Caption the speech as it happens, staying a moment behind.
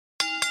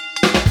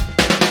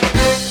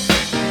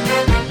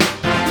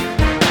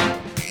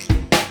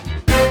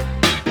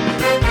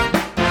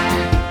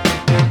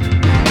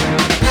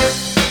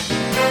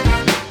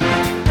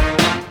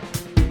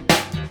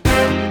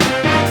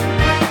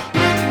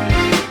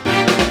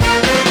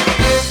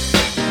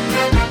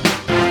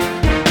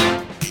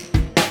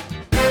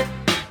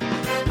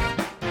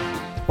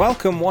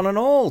Welcome one and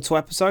all to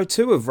episode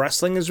 2 of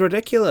Wrestling Is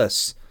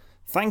Ridiculous.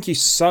 Thank you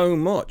so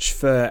much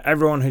for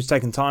everyone who's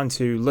taken time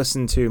to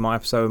listen to my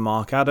episode with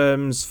Mark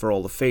Adams, for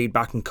all the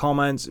feedback and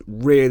comments.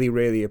 Really,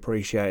 really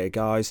appreciate it,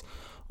 guys.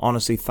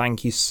 Honestly,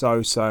 thank you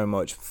so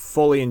much.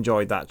 Fully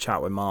enjoyed that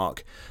chat with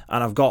Mark.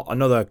 And I've got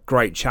another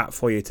great chat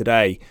for you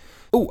today.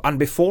 Oh, and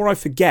before I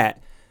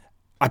forget,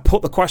 I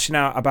put the question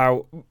out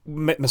about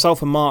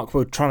myself and Mark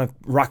were trying to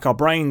rack our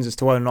brains as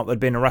to whether or not there'd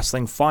been a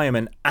wrestling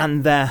fireman,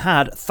 and there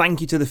had. Thank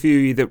you to the few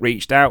of you that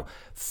reached out.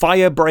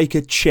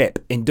 Firebreaker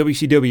Chip in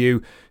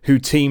WCW, who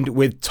teamed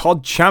with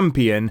Todd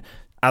Champion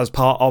as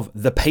part of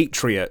the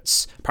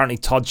Patriots. Apparently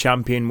Todd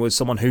Champion was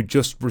someone who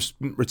just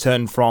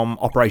returned from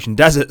Operation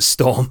Desert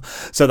Storm,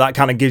 so that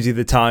kind of gives you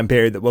the time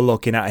period that we're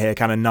looking at here,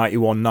 kind of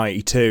 91,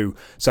 92.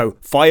 So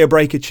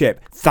Firebreaker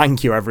Chip,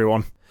 thank you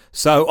everyone.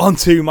 So, on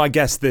to my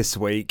guest this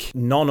week,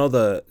 none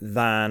other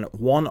than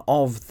one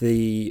of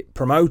the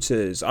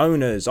promoters,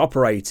 owners,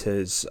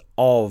 operators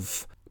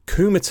of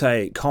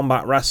Kumite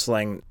Combat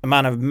Wrestling, a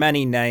man of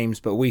many names,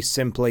 but we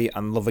simply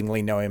and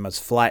lovingly know him as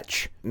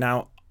Fletch.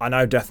 Now, I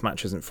know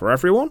deathmatch isn't for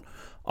everyone,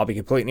 I'll be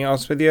completely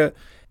honest with you,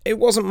 it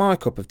wasn't my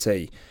cup of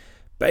tea.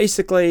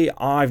 Basically,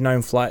 I've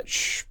known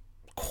Fletch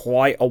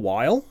quite a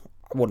while,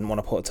 I wouldn't want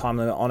to put a time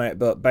limit on it,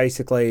 but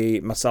basically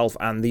myself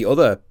and the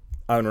other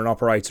owner and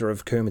operator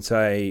of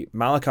Kumite,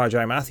 Malachi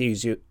J.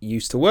 Matthews,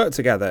 used to work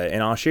together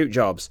in our shoot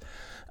jobs,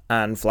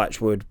 and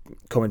Fletch would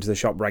come into the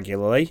shop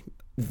regularly.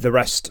 The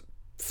rest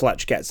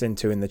Fletch gets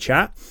into in the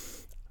chat,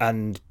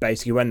 and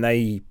basically when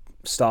they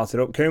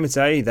started up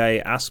Kumite,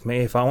 they asked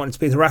me if I wanted to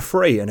be the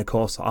referee, and of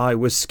course I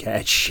was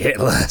scared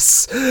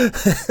shitless.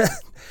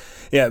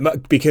 Yeah,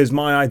 because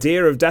my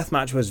idea of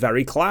deathmatch was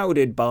very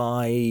clouded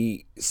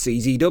by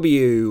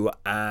CZW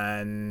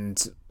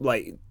and,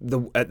 like,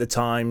 at the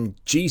time,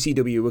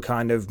 GCW were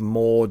kind of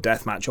more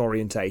deathmatch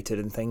orientated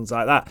and things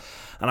like that.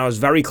 And I was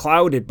very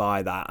clouded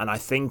by that. And I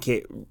think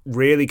it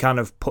really kind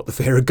of put the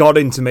fear of God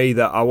into me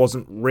that I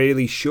wasn't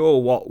really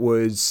sure what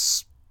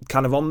was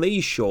kind of on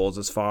these shores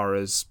as far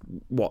as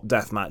what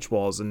deathmatch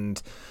was.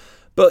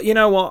 But you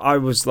know what? I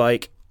was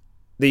like,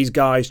 these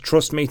guys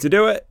trust me to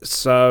do it,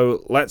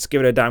 so let's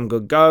give it a damn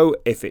good go.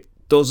 If it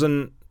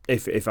doesn't,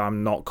 if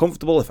I'm not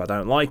comfortable, if I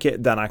don't like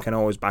it, then I can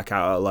always back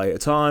out at a later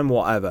time,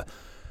 whatever.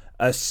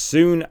 As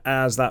soon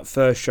as that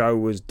first show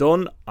was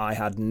done, I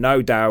had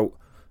no doubt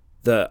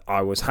that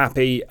I was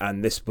happy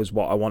and this was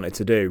what I wanted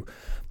to do.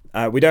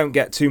 We don't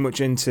get too much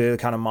into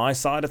kind of my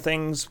side of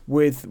things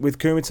with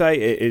Kumite.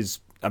 It is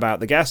about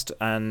the guest,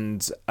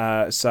 and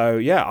so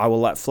yeah, I will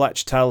let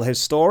Fletch tell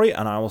his story,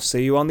 and I will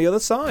see you on the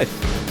other side.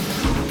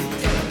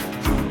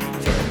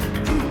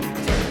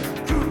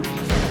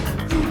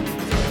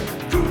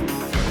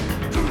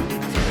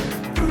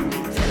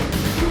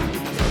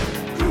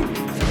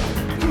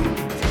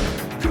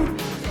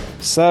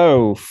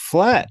 So,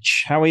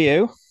 Fletch, how are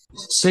you?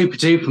 Super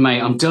duper, mate.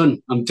 I'm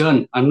done.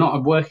 I'm not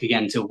at work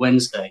again till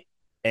Wednesday.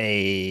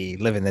 Hey,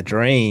 living the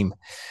dream.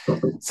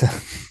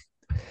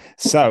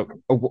 So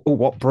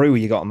what brew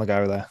you got on the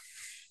go there?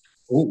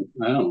 Oh,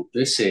 well,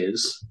 this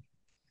is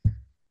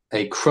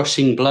a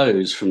Crushing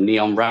Blows from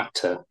Neon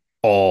Raptor.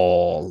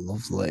 Oh,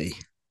 lovely.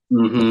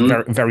 Mm-hmm.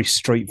 Very, very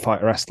Street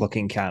Fighter-esque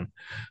looking can.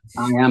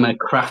 I am a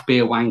craft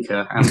beer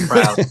wanker. I'm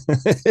proud.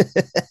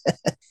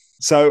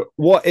 So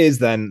what is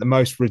then the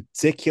most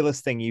ridiculous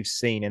thing you've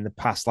seen in the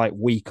past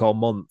week or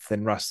month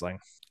in wrestling?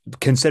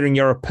 Considering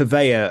you're a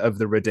purveyor of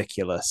the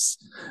ridiculous.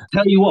 I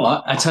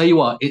tell you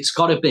what, it's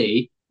got to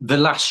be the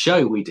last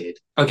show we did.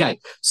 Okay,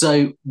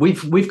 so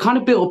we've kind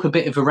of built up a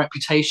bit of a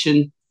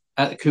reputation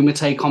at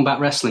Kumite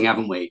Combat Wrestling,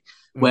 haven't we?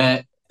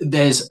 Where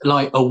there's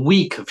like a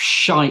week of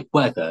shite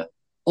weather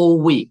all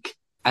week,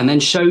 and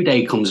then show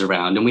day comes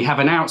around and we have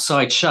an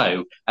outside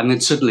show, and then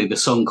suddenly the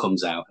sun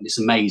comes out and it's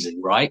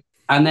amazing, right?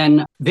 And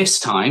then this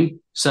time,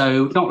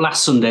 so not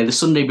last Sunday, the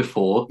Sunday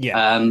before,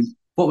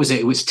 what was it?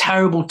 It was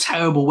terrible,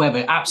 terrible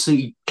weather,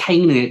 absolutely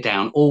caning it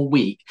down all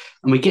week.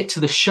 And we get to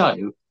the show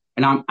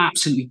and I'm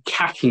absolutely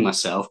cacking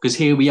myself because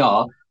here we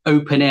are,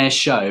 open air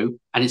show,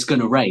 and it's going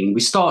to rain.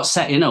 We start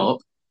setting up,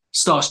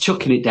 starts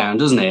chucking it down,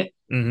 doesn't it?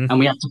 Mm-hmm. And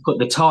we have to put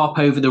the tarp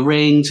over the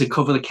ring to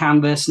cover the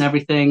canvas and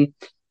everything.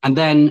 And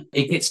then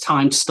it gets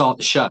time to start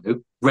the show.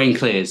 Rain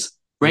clears.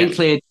 Rain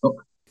cleared up.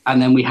 And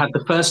then we had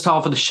the first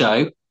half of the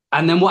show.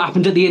 And then what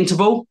happened at the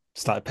interval?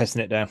 Started pissing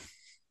it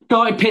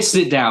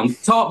down.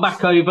 Tarp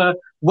back over,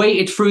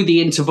 waited through the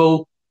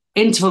interval.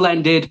 Interval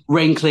ended,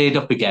 rain cleared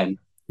up again.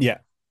 Yeah.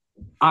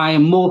 I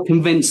am more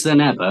convinced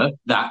than ever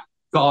that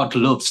God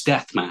loves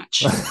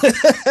deathmatch.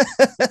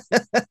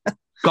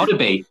 Gotta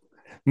be.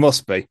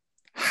 Must be.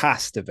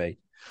 Has to be.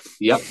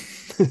 Yep.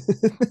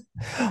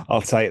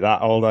 I'll take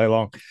that all day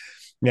long.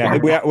 Yeah,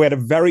 we had a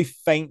very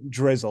faint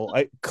drizzle.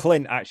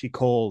 Clint actually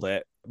called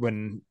it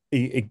when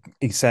he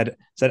said,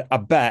 I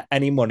bet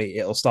any money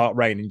it'll start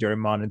raining during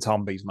mine and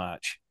Tomby's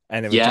match.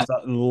 And it was just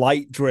that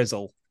light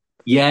drizzle.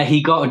 Yeah,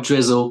 he got a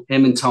drizzle.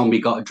 Him and Tomby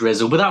got a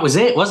drizzle. But that was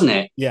it, wasn't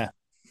it? Yeah.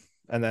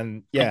 And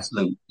then, yeah.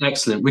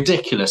 Excellent.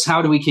 Ridiculous.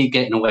 How do we keep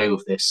getting away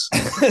with this?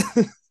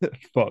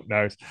 Fuck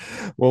knows.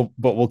 But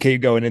we'll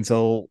keep going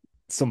until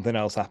something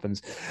else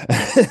happens.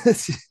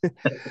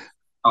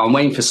 I'm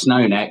waiting for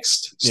snow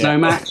next. Snow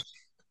match?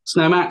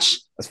 Snow match?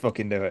 Let's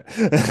fucking do it.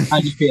 How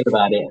do you feel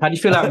about it? How do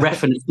you feel about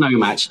reffing a snow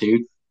match,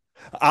 dude?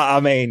 I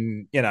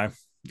mean,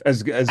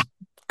 as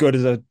good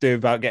as I do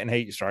about getting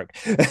heat stroke.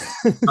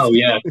 Oh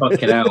yeah,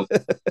 fucking hell.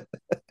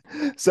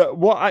 So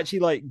what actually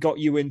like got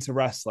you into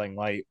wrestling?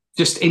 Like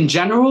just in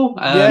general?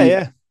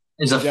 Yeah.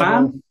 As a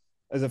fan?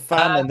 As a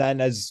fan, and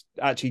then as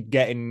actually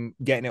getting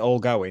it all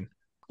going.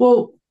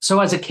 Well, so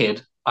as a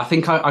kid, I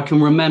think I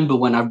can remember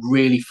when I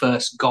really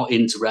first got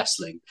into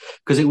wrestling,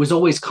 because it was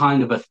always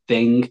kind of a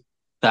thing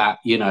that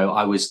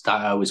I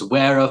was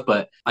aware of,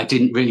 but I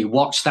didn't really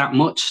watch that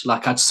much.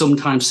 Like I'd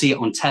sometimes see it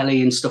on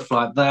telly and stuff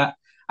like that,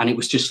 and it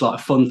was just like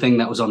a fun thing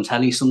that was on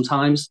telly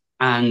sometimes.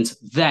 And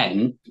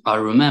then I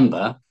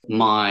remember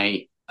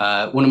my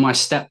one of my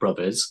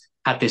stepbrothers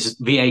had this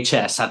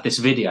VHS, had this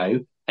video,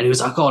 and he was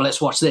like, "Oh, let's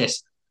watch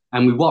this,"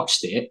 and we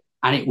watched it,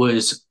 and it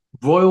was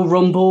Royal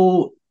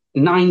Rumble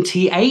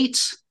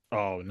 '98.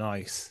 Oh,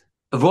 nice.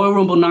 Royal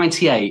Rumble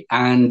 '98,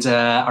 and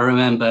I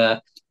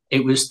remember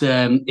it was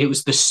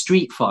the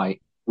street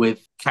fight with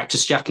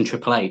Cactus Jack and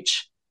Triple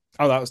H.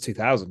 Oh, that was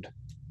 2000.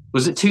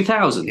 Was it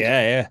 2000?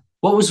 Yeah.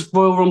 What was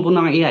Royal Rumble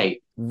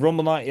 '98?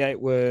 Rumble '98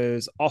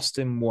 was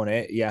Austin won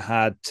it. You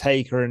had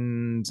Taker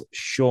and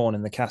Shawn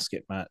in the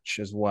casket match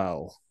as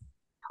well.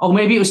 Oh,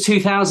 maybe it was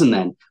 2000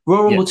 then.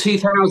 Royal Rumble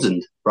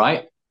 2000,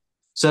 right?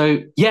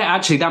 So yeah,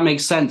 actually that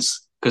makes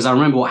sense, because I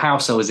remember what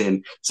house I was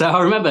in. So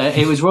I remember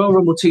it was Royal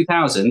Rumble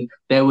 2000.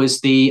 There was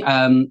the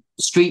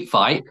street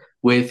fight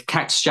with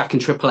Cactus Jack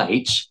and Triple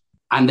H,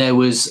 and there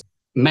was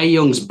Mae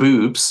Young's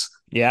boobs.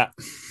 Yeah.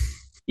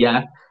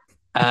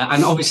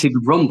 And obviously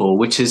the Rumble,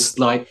 which is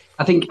like,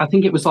 I think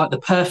it was like the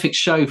perfect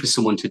show for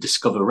someone to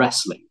discover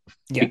wrestling,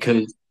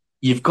 because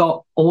you've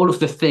got all of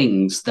the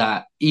things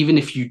that even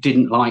if you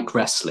didn't like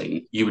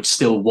wrestling, you would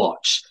still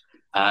watch.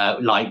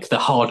 Like the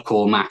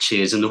hardcore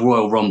matches, and the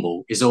Royal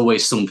Rumble is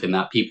always something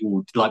that people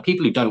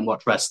who don't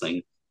watch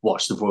wrestling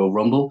watch the Royal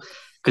Rumble,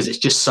 because it's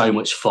just so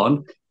much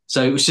fun.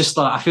 So it was just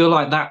like, I feel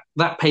like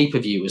that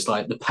pay-per-view was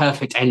like the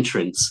perfect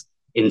entrance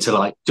into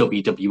like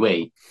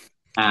WWE.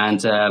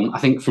 And I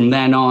think from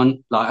then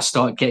on, like I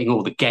started getting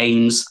all the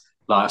games.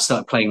 Like I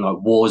started playing like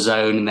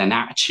Warzone and then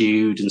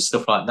Attitude and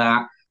stuff like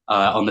that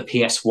on the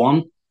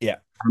PS1. Yeah.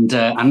 And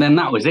then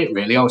that was it,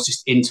 really. I was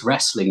just into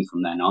wrestling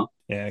from then on.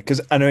 Yeah,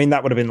 because I mean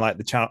that would have been like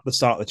the start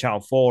of the Channel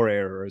 4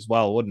 era as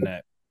well, wouldn't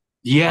it?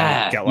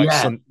 Yeah, get like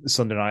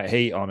Sunday Night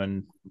Heat on,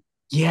 and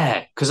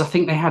because I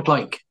think they had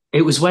like,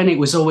 it was when it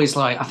was always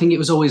like, I think it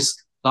was always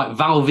like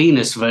Val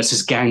Venus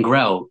versus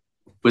Gangrel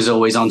was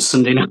always on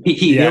Sunday Night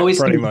Heat. Yeah, they always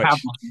pretty have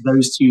much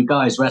those two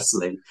guys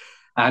wrestling,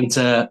 and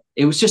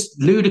it was just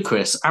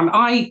ludicrous. And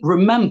I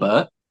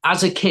remember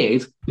as a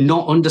kid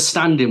not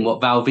understanding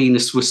what Val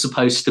Venus was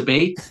supposed to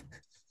be.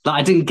 Like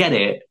I didn't get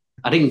it.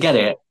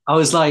 I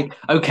was like,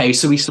 okay,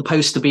 so he's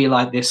supposed to be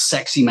like this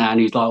sexy man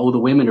who's like all the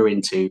women are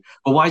into,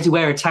 but why does he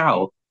wear a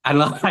towel? And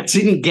like, I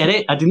didn't get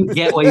it. I didn't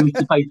get what he was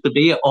supposed to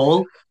be at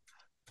all.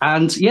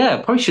 And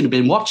yeah, probably should have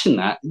been watching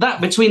that. That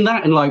between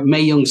that and like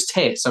Mae Young's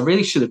tits, I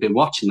really should have been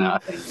watching that, I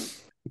think.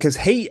 Because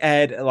Heat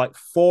aired at like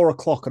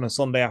 4:00 on a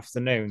Sunday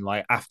afternoon,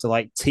 like after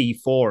like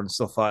T4 and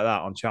stuff like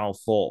that on Channel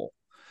 4.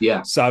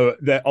 Yeah. So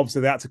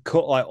obviously they had to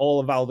cut like all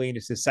of Val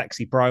Venus's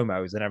sexy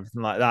promos and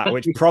everything like that,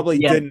 which probably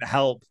didn't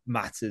help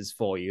matters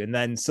for you. And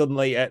then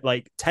suddenly at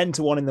like 10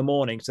 to 1 in the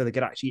morning, so they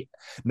could actually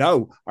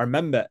I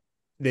remember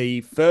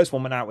the first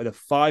one went out with a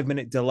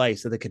 5-minute delay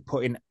so they could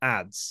put in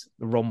ads,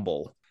 the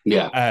Rumble.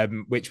 Yeah.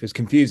 Which was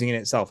confusing in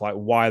itself, like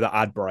why the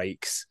ad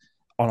breaks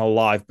on a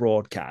live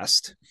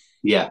broadcast.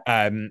 Yeah.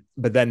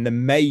 But then the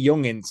Mae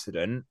Young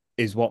incident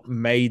is what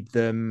made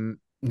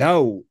them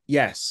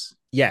because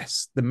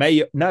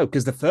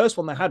the first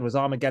one they had was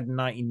Armageddon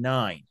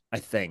 99, I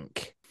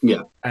think.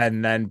 Yeah.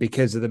 And then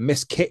because of the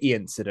Miss Kitty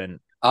incident.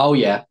 Oh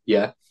yeah.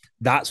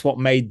 That's what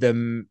made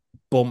them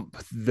bump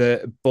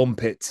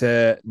it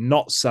to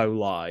not so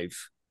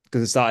live,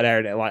 because they started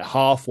airing it at like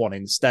 1:30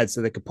 instead,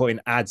 so they could put in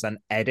ads and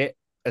edit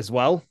as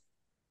well.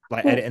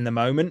 Like edit in the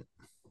moment.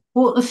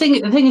 Well, the thing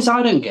is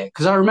I don't get,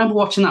 because I remember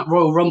watching that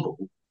Royal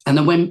Rumble, and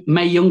then when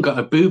Mae Young got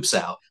her boobs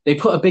out, they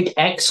put a big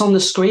X on the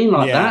screen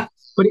like that.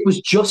 But it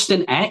was just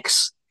an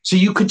X, so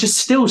you could just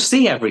still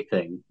see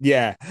everything.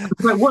 Yeah.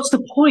 Like, what's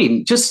the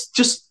point?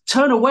 Just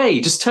turn away.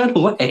 Just turn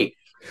away.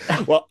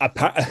 Well,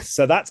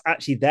 so that's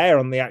actually there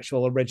on the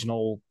actual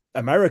original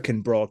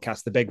American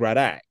broadcast, the Big Red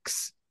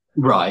X.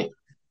 Right.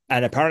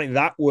 And apparently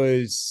that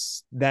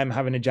was them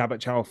having a jab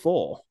at Channel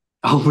 4.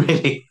 Oh,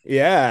 really?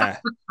 Yeah.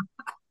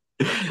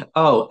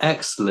 Oh,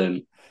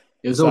 excellent.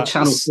 It was all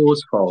Channel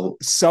 4's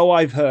fault. So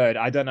I've heard.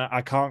 I don't know.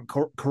 I can't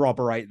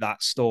corroborate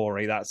that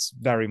story. That's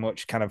very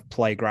much kind of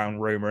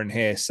playground rumor and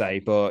hearsay.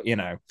 But So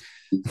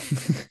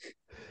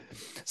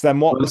then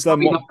what? They're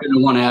not going to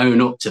want to own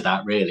up to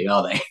that, really,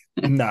 are they?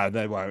 No,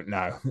 they won't.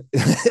 No.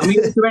 I mean,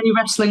 is there any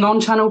wrestling on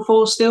Channel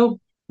 4 still?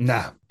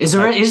 No. Is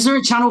there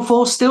a Channel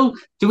 4 still?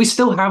 Do we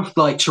still have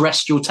like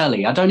terrestrial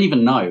telly? I don't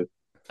even know.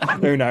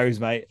 Who knows,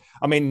 mate?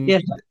 I mean, Yeah.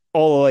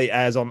 all it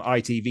airs on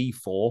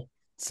ITV4,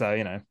 so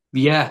you know.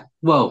 Yeah.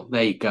 Well,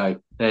 there you go.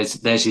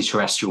 There's your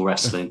terrestrial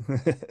wrestling.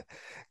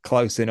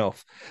 Close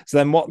enough. So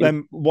then,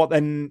 what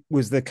then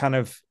was the kind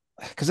of,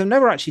 because I've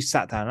never actually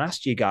sat down and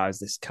asked you guys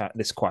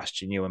this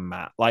question, you and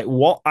Matt. Like,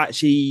 what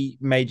actually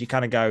made you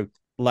kind of go,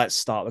 let's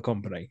start the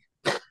company?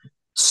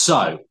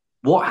 So,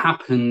 what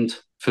happened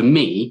for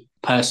me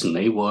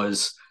personally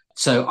was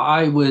so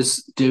I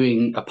was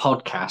doing a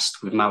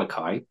podcast with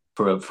Malachi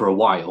for a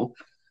while,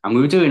 and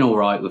we were doing all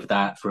right with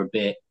that for a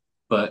bit,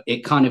 but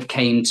it kind of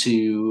came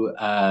to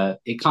an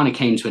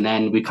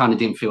end. We kind of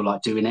didn't feel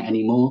like doing it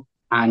anymore.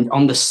 And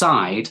on the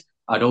side,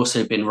 I'd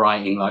also been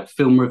writing like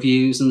film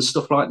reviews and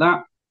stuff like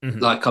that. Mm-hmm.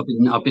 Like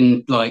I've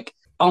been like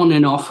on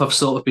and off. I've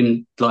sort of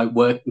been like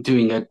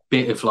doing a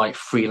bit of like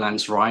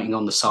freelance writing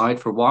on the side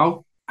for a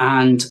while,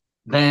 and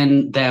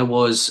then there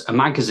was a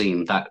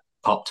magazine that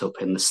popped up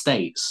in the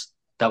States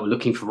that were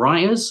looking for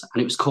writers,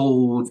 and it was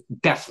called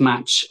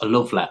Deathmatch: A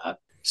Love Letter.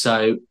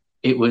 So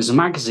it was a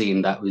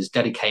magazine that was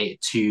dedicated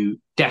to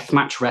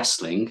deathmatch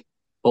wrestling,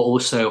 but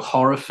also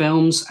horror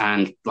films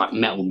and like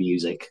metal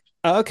music.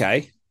 Oh,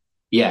 okay.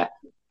 Yeah,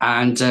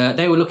 and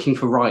they were looking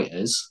for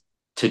writers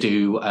to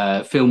do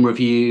film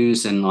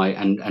reviews and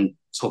and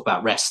talk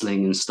about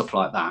wrestling and stuff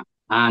like that.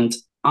 And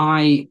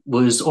I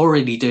was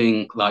already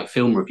doing like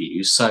film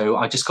reviews, so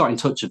I just got in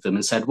touch with them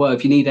and said, "Well,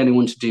 if you need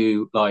anyone to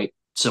do like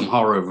some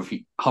horror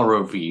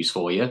reviews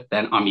for you,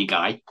 then I'm your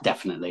guy,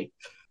 definitely."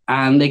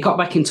 And they got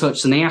back in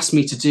touch and they asked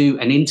me to do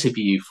an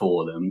interview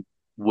for them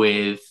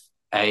with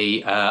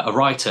a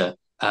writer,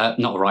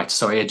 not a writer,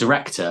 sorry, a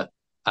director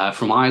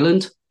from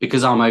Ireland,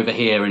 because I'm over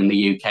here in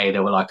the UK. They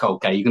were like,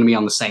 "Okay, you're going to be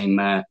on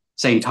the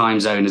same time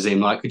zone as him.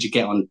 Like, could you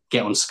get on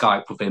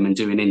Skype with him and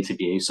do an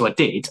interview?" So I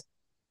did,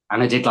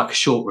 and I did like a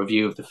short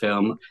review of the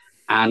film,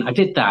 and I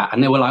did that,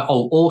 and they were like,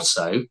 "Oh,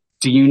 also,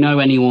 do you know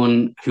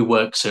anyone who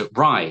works at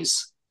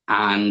Rise?"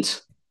 And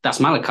that's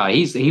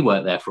Malachi. He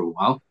worked there for a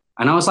while,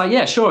 and I was like,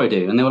 "Yeah, sure, I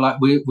do." And they were like,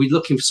 "We're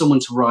looking for someone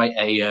to write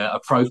a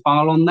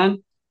profile on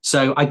them."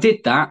 So I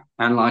did that,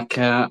 and like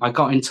I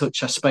got in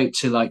touch. I spoke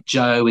to like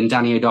Joe and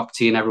Danny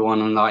O'Doherty and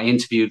everyone, and I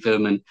interviewed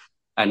them, and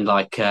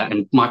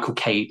Michael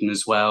Caden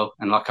as well,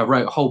 and like I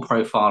wrote a whole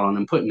profile on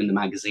and put them in the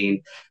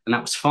magazine, and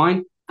that was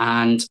fine.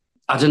 And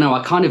I don't know,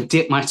 I kind of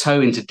dipped my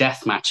toe into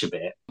deathmatch a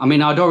bit. I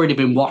mean, I'd already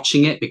been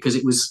watching it because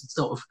it was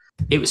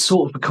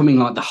sort of becoming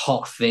like the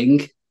hot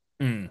thing.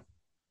 Mm.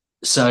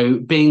 So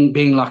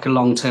being like a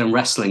long-term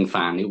wrestling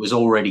fan, it was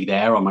already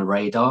there on my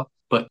radar.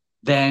 But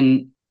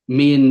then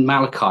me and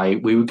Malachi,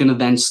 we were going to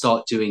then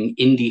start doing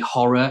indie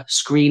horror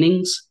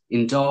screenings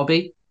in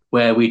Derby,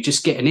 where we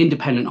just get an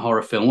independent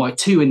horror film, like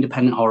two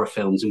independent horror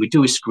films, and we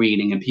do a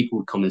screening and people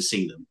would come and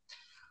see them.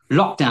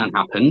 Lockdown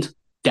happened,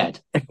 dead.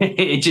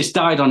 It just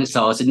died on its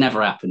arse. It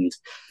never happened.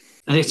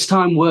 This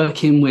time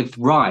working with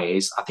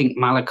Rise, I think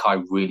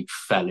Malachi really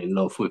fell in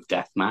love with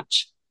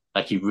Deathmatch.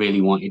 Like he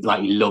really wanted,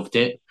 like he loved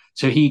it.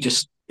 So he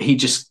just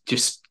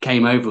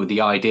came over with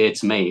the idea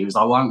to me. He was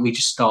like, "Why don't we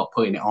just start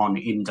putting it on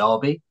in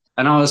Derby?"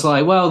 And I was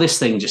like, "Well, this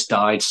thing just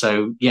died,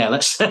 so yeah,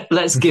 let's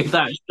let's give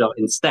that a shot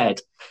instead,"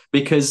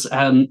 because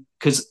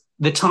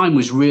the time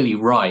was really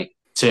right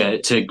to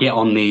get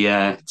on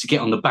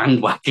the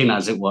bandwagon,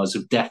 as it was,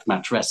 of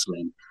deathmatch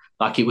wrestling.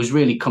 Like it was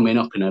really coming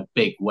up in a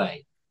big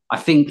way. I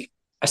think,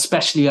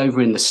 especially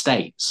over in the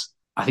States,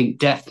 I think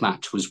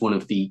deathmatch was one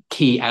of the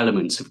key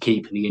elements of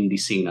keeping the indie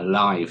scene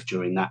alive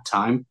during that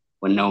time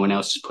when no one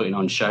else was putting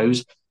on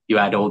shows. You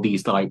had all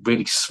these like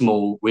really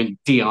small, really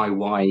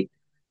DIY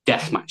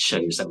deathmatch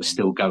shows that were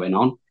still going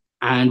on.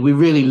 And we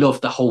really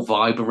loved the whole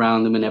vibe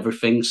around them and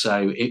everything.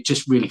 So it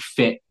just really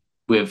fit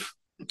with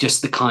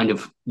just the kind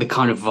of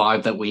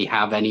vibe that we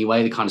have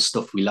anyway, the kind of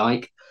stuff we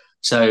like.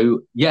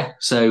 So yeah,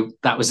 so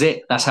that was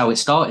it. That's how it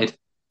started.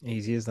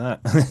 Easy as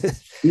that.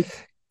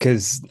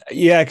 Because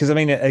I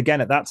mean,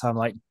 again, at that time,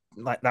 like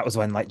that was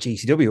when like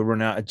GCW were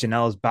running out of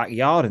Janela's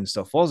backyard and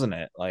stuff, wasn't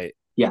it? Like,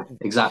 Yeah,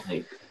 exactly.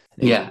 it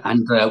was, Yeah,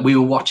 and we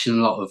were watching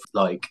a lot of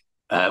like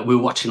we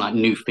were watching like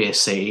New Fear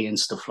City and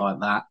stuff like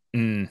that,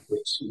 mm,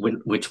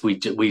 which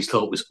we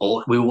thought was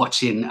all. We were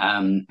watching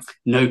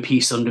No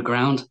Peace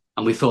Underground,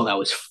 and we thought that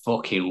was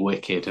fucking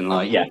wicked. And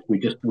like, yeah,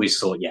 we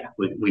thought, yeah,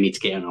 we need to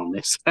get in on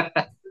this.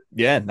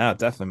 yeah, no,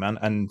 definitely, man.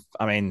 And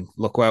I mean,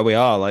 look where we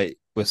are. Like,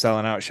 we're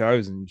selling out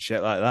shows and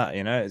shit like that.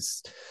 You know,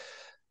 it's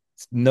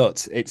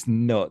nuts. It's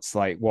nuts.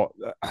 Like what?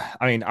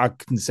 I mean, I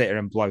can sit here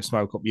and blow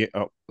smoke up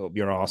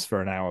your ass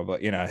for an hour,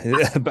 but you know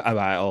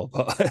about it all.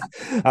 But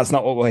that's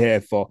not what we're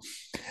here for.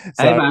 Hey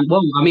So man,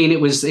 well, I mean,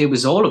 it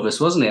was all of us,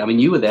 wasn't it? I mean,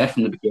 you were there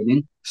from the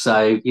beginning,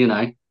 so you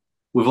know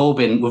we've all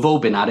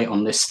been at it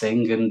on this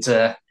thing, and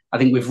I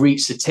think we've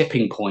reached a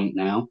tipping point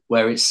now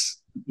where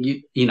it's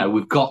you know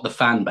we've got the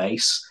fan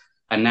base,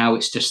 and now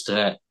it's just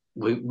I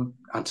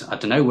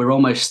don't know, we're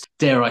almost,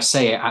 dare I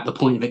say it, at the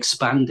point of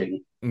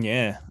expanding.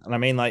 yeah, and I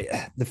mean, like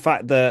the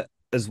fact that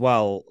as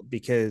well,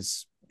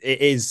 because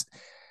it is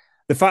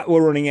the fact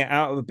we're running it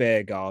out of a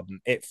beer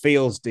garden, it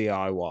feels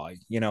DIY.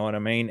 You know what I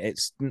mean?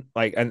 It's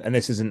like, and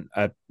this isn't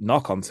a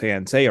knock on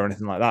TNT or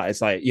anything like that.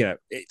 It's like,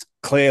 it's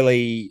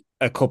clearly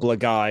a couple of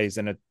guys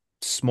and a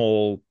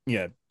small,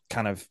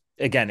 kind of,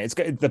 again, it's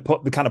got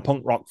the kind of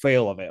punk rock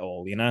feel of it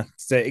all,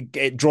 so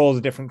it draws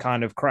a different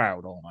kind of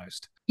crowd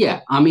almost.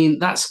 Yeah, I mean,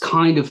 that's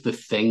kind of the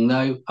thing,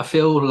 though. I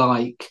feel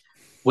like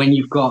when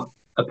you've got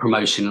a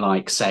promotion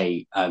like,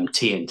 say,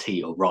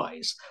 TNT or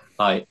Rise,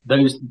 like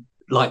those,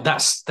 like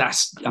that's.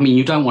 I mean,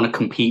 you don't want to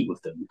compete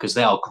with them because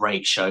they are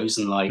great shows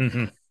and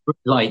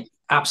like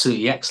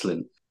absolutely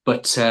excellent.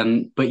 But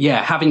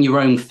yeah, having your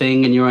own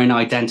thing and your own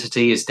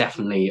identity is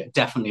definitely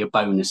a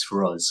bonus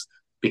for us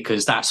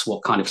because that's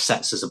what kind of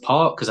sets us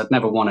apart. Because I'd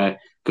never want to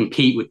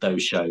compete with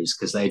those shows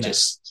because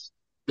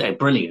they're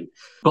brilliant.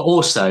 But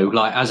also,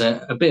 like as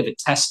a bit of a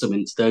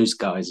testament to those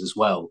guys as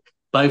well,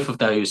 both of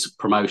those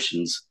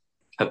promotions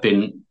have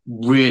been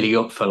really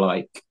up for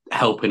like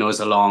helping us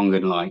along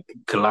and like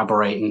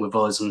collaborating with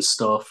us and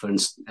stuff. And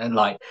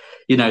like,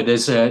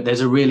 there's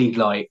a really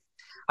like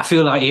I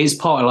feel like it is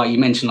part of like you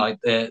mentioned like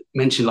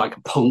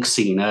a punk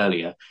scene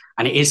earlier,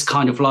 and it is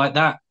kind of like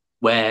that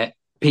where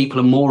people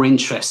are more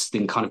interested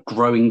in kind of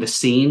growing the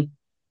scene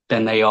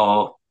than they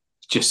are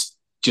just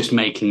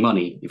making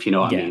money, if you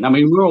know what I mean. I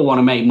mean, we all want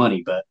to make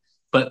money,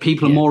 but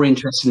people are more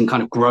interested in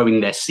kind of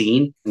growing their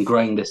scene and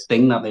growing this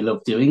thing that they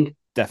love doing.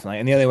 Definitely.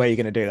 And the only way you're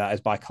going to do that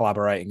is by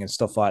collaborating and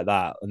stuff like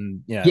that.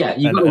 And you've got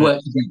to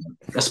work together,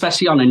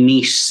 especially on a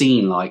niche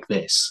scene like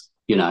this.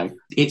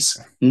 It's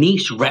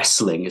niche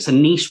wrestling. It's a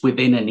niche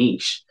within a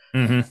niche.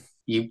 Mm-hmm.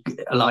 You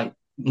like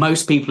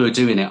most people who are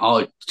doing it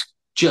are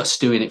just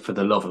doing it for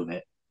the love of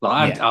it.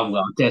 Like I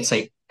dare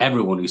say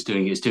everyone who's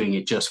doing it is doing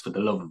it just for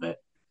the love of it.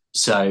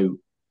 So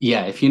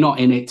yeah, if you're not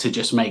in it to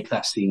just make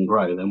that scene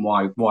grow, then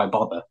why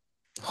bother?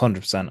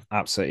 100%.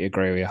 Absolutely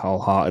agree with you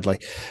wholeheartedly.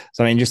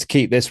 So, I mean, just to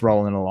keep this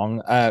rolling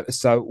along.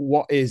 So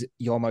what is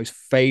your most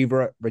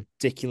favorite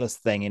ridiculous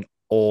thing in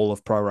all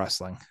of pro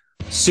wrestling?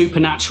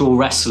 Supernatural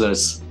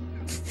wrestlers.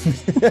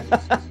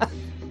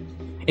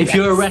 If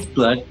you're a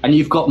wrestler and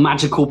you've got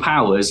magical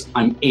powers,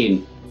 I'm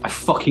in. I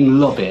fucking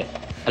love it.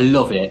 I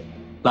love it.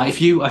 Like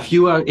if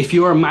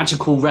you're a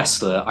magical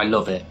wrestler, I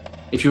love it.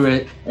 If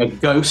you're a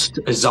ghost,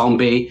 a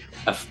zombie,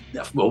 a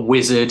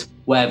wizard,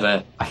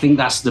 whatever, I think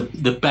that's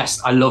the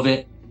best. I love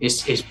it.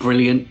 It's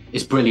brilliant.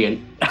 It's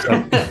brilliant.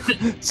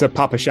 So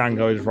Papa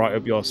Shango is right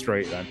up your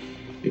street then.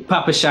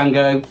 Papa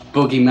Shango,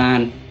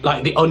 Boogeyman,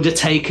 like The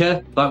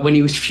Undertaker, like when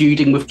he was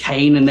feuding with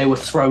Kane and they were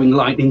throwing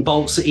lightning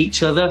bolts at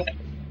each other.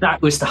 That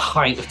was the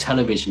height of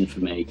television for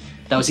me.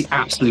 That was the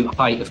absolute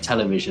height of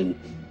television.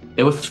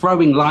 They were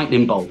throwing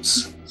lightning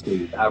bolts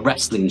to a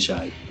wrestling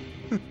show.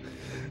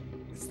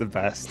 It's the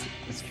best.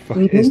 It's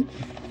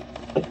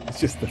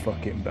just the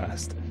fucking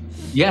best.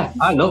 Yeah,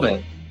 I love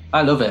it.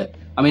 I love it.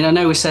 I mean, I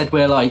know we said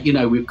we're like,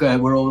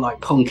 we're all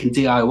like punk and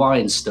DIY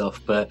and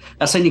stuff, but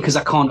that's only because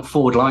I can't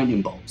afford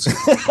lightning bolts.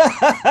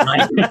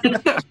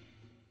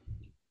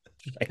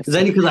 It's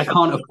only because I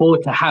can't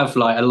afford to have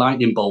like a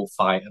lightning bolt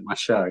fight at my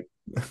show.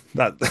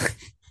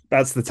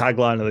 That's the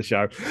tagline of the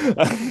show.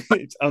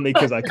 It's only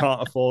because I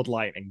can't afford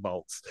lightning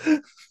bolts.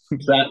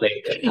 Exactly.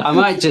 I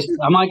might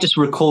just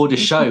record a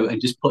show and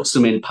just put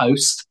some in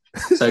post.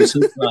 So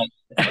like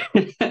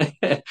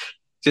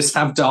just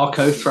have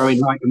Darko throwing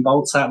lightning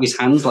bolts out of his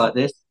hands like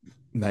this.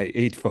 Mate,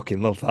 he'd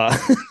fucking love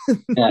that.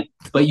 Yeah,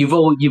 but you've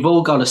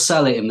all got to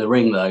sell it in the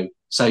ring though.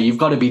 So you've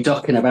got to be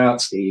ducking about,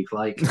 Steve,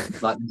 like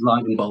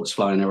lightning bolts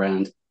flying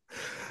around.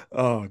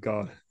 Oh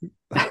god,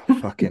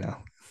 fucking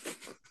hell!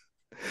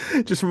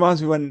 Just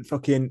reminds me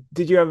when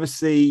did you ever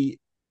see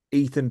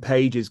Ethan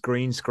Page's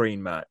green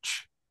screen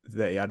match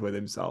that he had with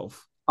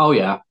himself? Oh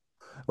yeah,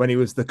 when he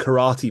was the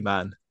Karate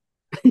Man.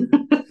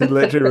 He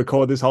literally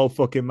recorded this whole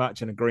fucking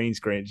match in a green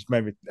screen. It just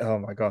made me, oh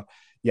my god,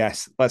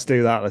 yes, let's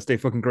do that. Let's do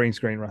fucking green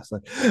screen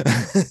wrestling.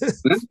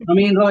 I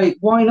mean, like,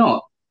 why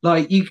not?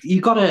 Like, you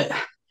gotta.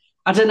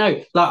 I don't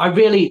know. Like, I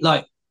really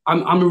like.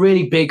 I'm a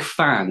really big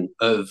fan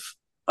of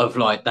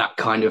like that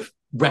kind of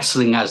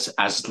wrestling as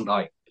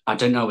like, I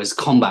don't know, as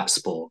combat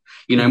sport.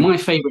 My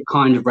favorite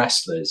kind of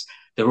wrestlers.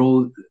 They're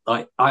all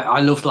like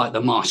I love like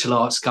the martial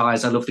arts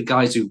guys. I love the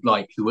guys who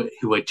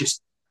are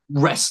just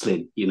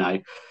wrestling.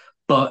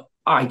 But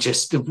I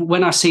just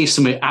when I see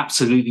something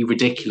absolutely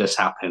ridiculous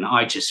happen,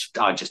 I just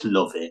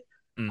love it.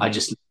 Mm-hmm.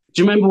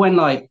 Do you remember when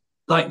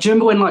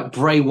like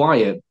Bray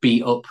Wyatt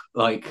beat up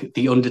like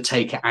The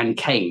Undertaker and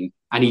Kane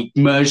and he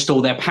merged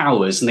all their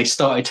powers and they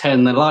started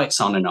turning the lights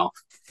on and off?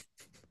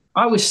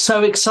 I was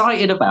so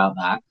excited about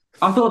that.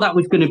 I thought that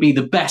was going to be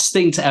the best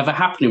thing to ever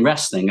happen in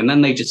wrestling, and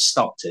then they just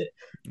stopped it.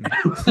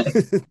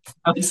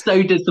 I was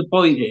so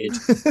disappointed.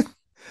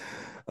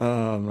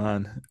 Oh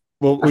man.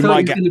 Well, I thought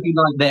it was going to be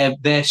like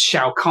their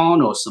Shao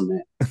Kahn or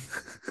something.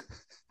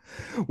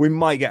 We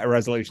might get a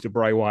resolution to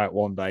Bray Wyatt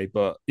one day,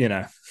 but we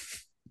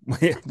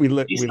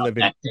live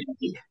in.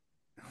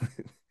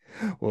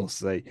 We'll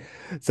see.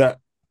 So,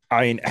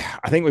 I mean,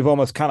 I think we've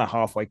almost kind of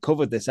halfway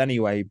covered this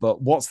anyway.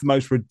 But what's the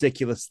most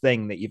ridiculous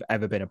thing that you've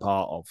ever been a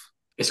part of?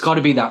 it's got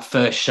to be that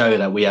first show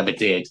that we ever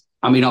did.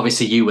 I mean,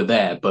 obviously you were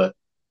there, but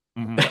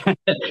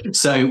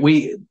so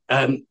we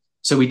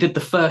did the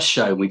first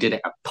show and we did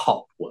it at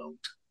Pop World.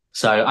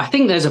 So I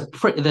think there's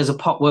a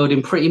Pop World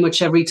in pretty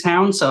much every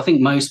town. So I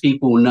think most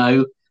people will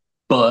know,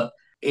 but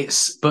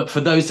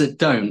for those that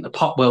don't, the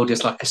Pop World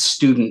is like a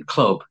student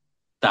club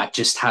that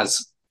just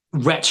has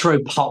retro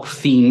pop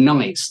themed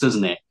nights,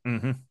 doesn't it?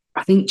 Mm-hmm.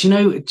 I think do you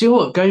know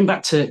what? Going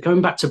back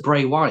to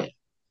Bray Wyatt,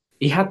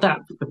 he had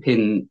that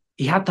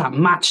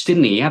match,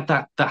 didn't he? He had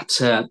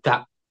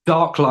that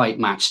dark light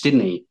match,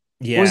 didn't he?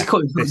 Yeah. What was it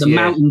called? It was the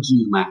Mountain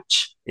Dew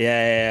match.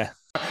 Yeah.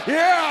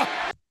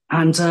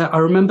 And I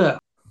remember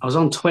I was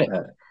on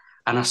Twitter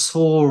and I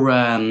saw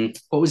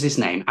what was his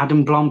name?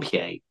 Adam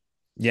Blompier.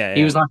 Yeah.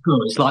 He was like, "Oh,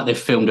 it's like they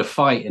filmed a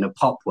fight in a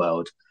Pop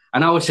World,"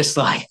 and I was just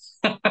like,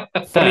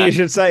 "Funny you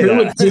should say who that."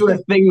 Who would do a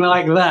thing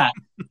like that?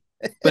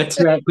 But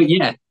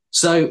yeah.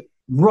 So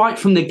right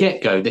from the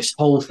get go, this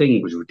whole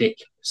thing was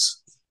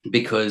ridiculous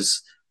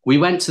because we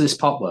went to this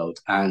Pop World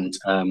and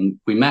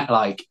we met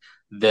like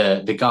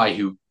the guy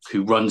who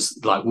owns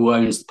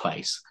the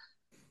place,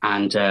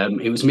 and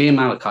it was me and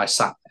Malachi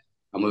sat there,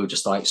 and we were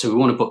just like, so we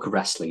want to book a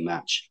wrestling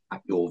match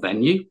at your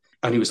venue.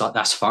 And he was like,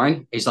 that's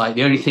fine. He's like,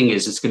 the only thing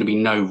is it's going to be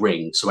no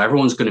ring. So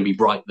everyone's going to be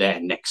right there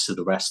next to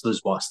the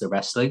wrestlers whilst they're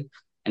wrestling.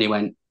 And he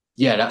went,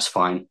 yeah, that's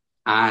fine.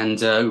 And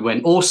we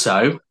went,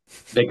 also,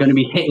 they're going to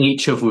be hitting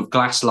each other with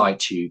glass light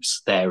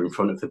tubes there in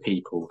front of the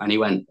people. And he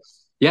went,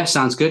 yeah,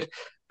 sounds good.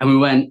 And we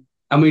went,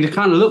 and we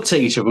kind of looked at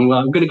each other and we were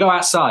like, we're going to go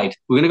outside.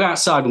 We're going to go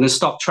outside. We're going to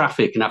stop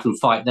traffic and have them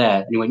fight there.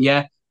 And he went, yeah.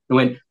 And we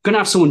went, going to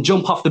have someone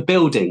jump off the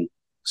building.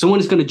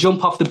 Someone is going to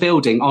jump off the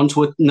building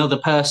onto another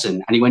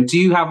person. And he went, do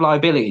you have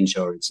liability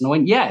insurance? And I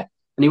went, yeah.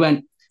 And he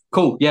went,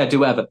 cool, yeah, do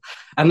whatever.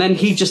 And then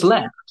he just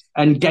left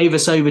and gave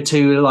us over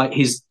to like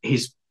his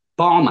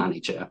bar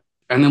manager.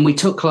 And then we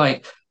took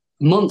like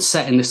months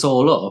setting this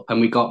all up, and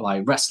we got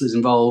like wrestlers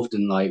involved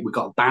and like we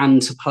got a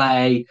band to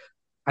play.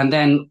 And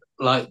then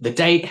like the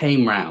day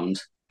came round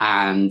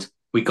and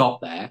we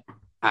got there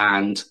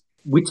and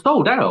we'd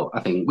sold out. I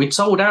think we'd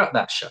sold out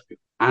that show.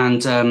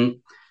 And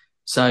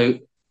so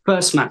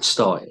first match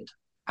started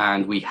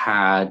and we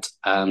had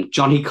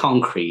Johnny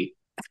Concrete.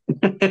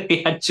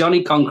 We had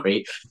Johnny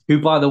Concrete,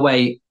 who, by the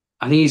way,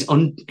 I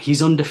think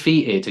he's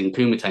undefeated in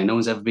Kumite. No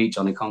one's ever beat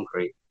Johnny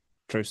Concrete.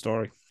 True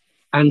story.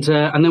 And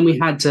then we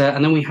had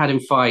him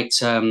fight.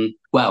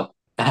 What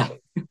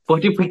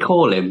did we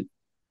call him?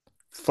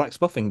 Flex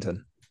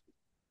Buffington.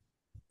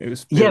 But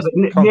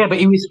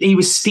he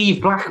was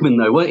Steve Blackman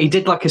though. He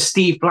did like a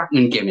Steve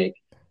Blackman gimmick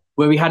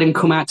where we had him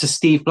come out to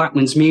Steve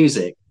Blackman's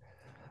music.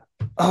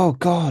 Oh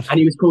God! And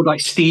he was called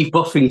like Steve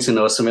Buffington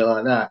or something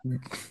like that.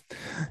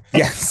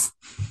 Yes.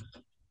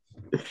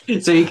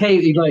 So he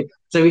came.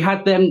 So we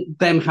had them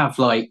have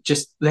like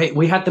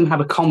we had them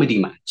have a comedy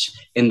match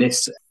in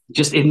this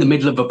just in the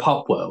middle of a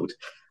Pop World.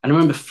 And I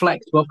remember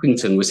Fletch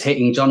Buffington was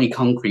hitting Johnny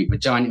Concrete with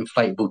a giant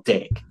inflatable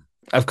dick.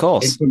 Of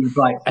course. In front of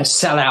like a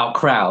sellout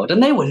crowd,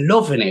 and they were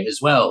loving it as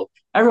well.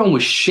 Everyone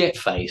was shit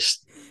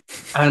faced,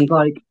 and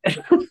like,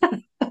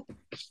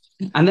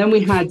 and then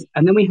we had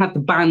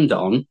the band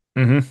on,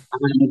 and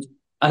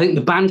I think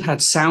the band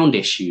had sound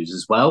issues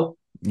as well.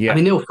 Yeah, I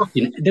mean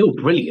they were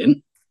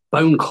brilliant.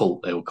 Bone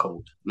Cult they were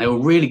called. They were a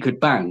really good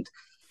band,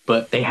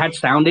 but they had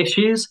sound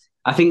issues.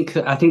 I think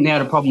they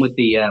had a problem with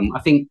the. I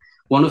think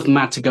one of them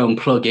had to go and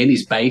plug in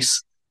his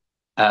bass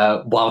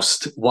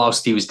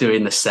whilst he was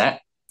doing the set.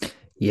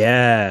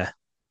 Yeah,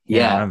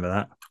 I remember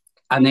that.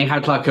 And they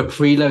had like a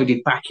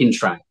preloaded backing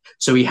track.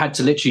 So he had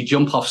to literally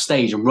jump off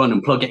stage and run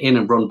and plug it in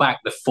and run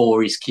back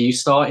before his cue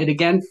started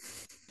again,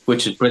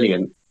 which is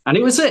brilliant. And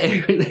it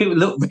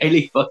looked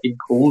really fucking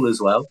cool as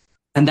well.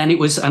 And then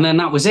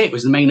that was it. It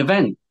was the main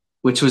event,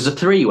 which was a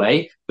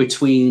 3-way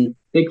between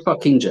Big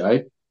Fucking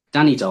Joe,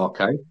 Danny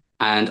Darko,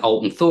 and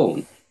Alton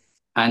Thorne.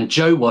 And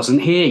Joe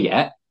wasn't here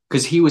yet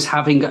because he was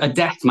having a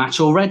death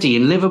match already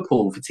in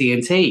Liverpool for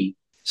TNT.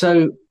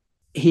 So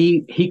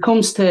he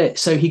comes to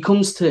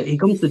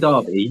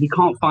Derby. He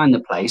can't find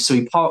the place, so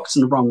he parks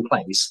in the wrong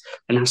place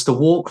and has to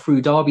walk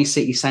through Derby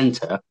City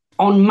Centre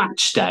on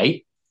match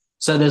day.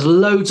 So there's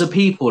loads of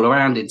people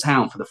around in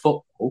town for the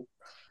football,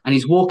 and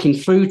he's walking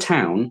through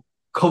town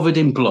covered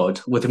in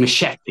blood with a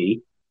machete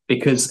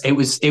because it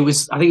was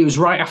I think it was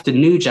right after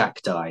New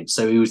Jack died.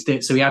 So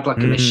he had like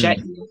a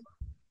machete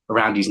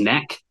around his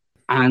neck,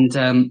 and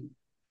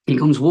he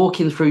comes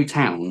walking through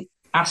town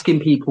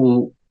asking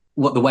people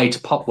what the way to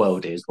Pop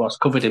World is whilst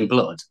covered in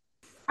blood.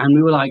 And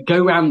we were like,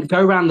 go round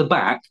the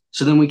back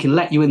so then we can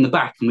let you in the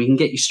back and we can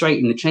get you straight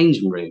in the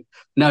changing room.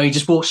 No, he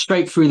just walked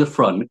straight through the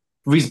front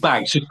with his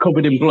bags just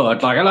covered in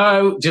blood, like,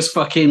 hello, just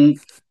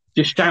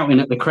shouting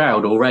at the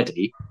crowd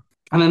already.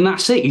 And then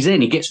that's it. He's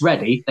in, he gets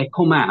ready. They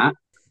come out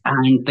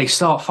and they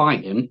start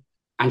fighting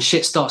and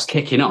shit starts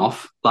kicking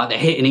off. Like they're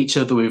hitting each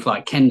other with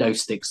like kendo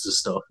sticks and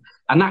stuff.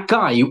 And that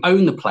guy who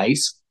owned the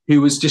place, who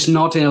was just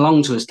nodding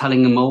along to us,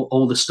 telling them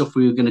all the stuff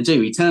we were going to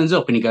do. He turns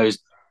up and he goes,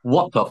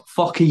 what the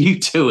fuck are you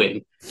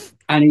doing?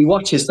 And he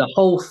watches the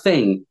whole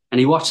thing and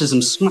he watches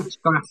them smash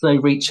glass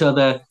over each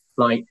other.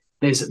 Like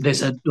there's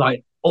a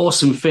like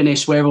awesome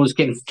finish where everyone's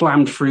getting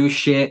slammed through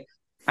shit.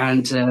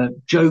 And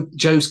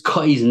Joe's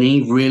cut his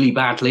knee really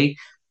badly.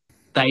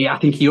 I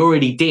think he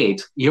already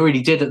did. He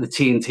already did at the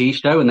TNT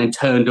show, and then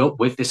turned up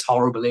with this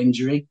horrible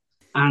injury.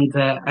 And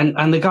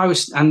the guy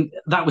was, and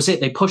that was it.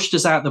 They pushed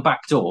us out the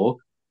back door,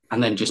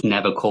 and then just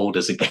never called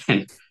us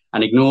again,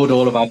 and ignored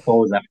all of our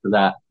calls after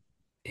that.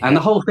 Yeah. And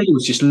the whole thing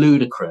was just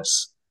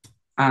ludicrous.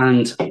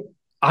 And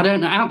I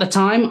don't know. At the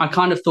time, I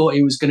kind of thought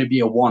it was going to be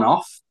a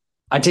one-off.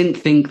 I didn't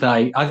think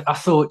I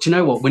thought, you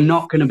know what? We're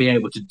not going to be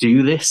able to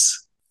do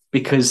this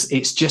because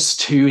it's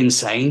just too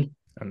insane.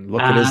 And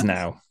look at us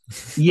now.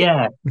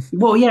 Yeah.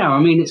 Well, yeah. I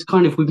mean, it's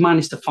kind of, we've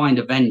managed to find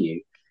a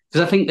venue,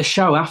 because I think the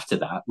show after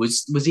that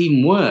was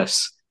even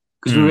worse,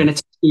 because we were in a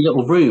tiny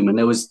little room and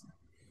there was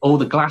all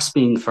the glass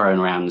being thrown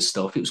around and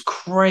stuff. It was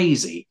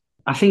crazy.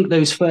 I think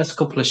those first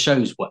couple of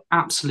shows were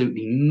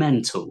absolutely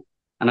mental.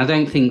 And I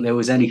don't think there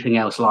was anything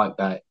else like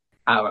that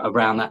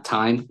around that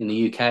time in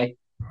the UK.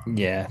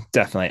 Yeah,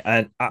 definitely.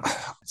 And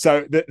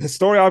so the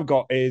story I've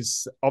got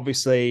is,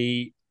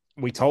 obviously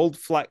we told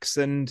Flex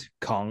and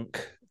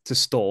Conk to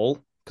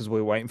stall because we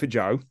were waiting for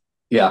Joe.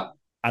 Yeah.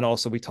 And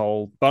also we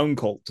told Bone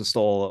Cult to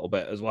stall a little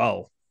bit as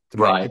well.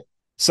 Right.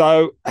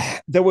 So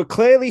there were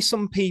clearly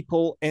some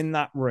people in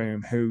that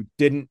room who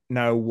didn't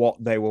know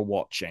what they were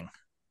watching.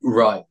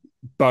 Right.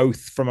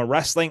 Both from a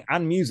wrestling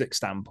and music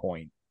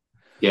standpoint.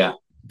 Yeah.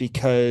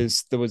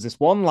 Because there was this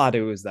one lad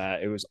who was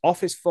there. It was off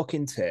his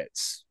fucking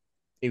tits.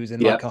 He was in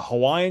like a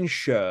Hawaiian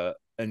shirt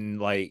and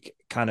like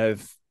kind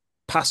of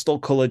pastel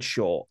colored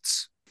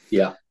shorts.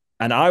 Yeah.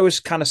 And I was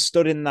kind of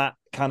stood in that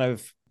kind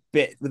of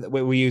bit that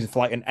we use for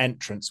like an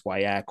entrance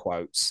way, air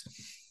quotes,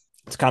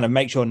 to kind of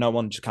make sure no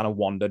one just kind of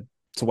wandered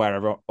to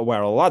where all the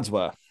lads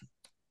were.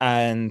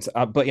 And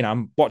but you know,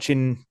 I'm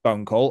watching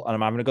Bone Cult and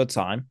I'm having a good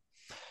time.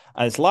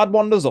 And this lad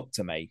wanders up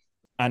to me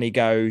and he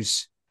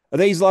goes, are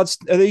these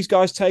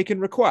guys taking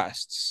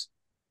requests?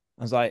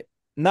 I was like,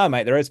 no,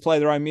 mate, they're here to play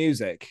their own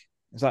music.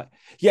 It's like,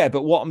 yeah,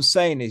 but what I'm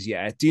saying is,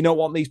 yeah, do you not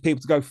want these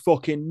people to go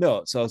fucking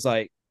nuts? I was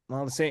like,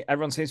 well,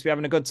 everyone seems to be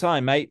having a good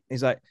time, mate.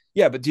 He's like,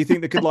 yeah, but do you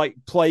think they could like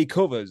play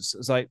covers?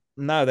 It's like,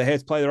 no, they're here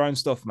to play their own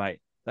stuff, mate.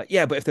 Like,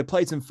 yeah, but if they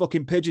played some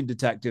fucking Pigeon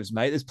Detectives,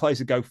 mate, this place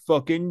would go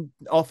fucking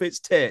off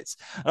its tits.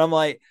 And I'm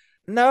like,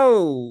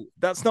 no,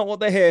 that's not what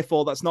they're here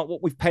for. That's not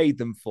what we've paid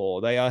them for.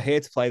 They are here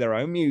to play their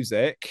own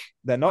music.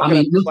 They're not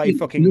going to play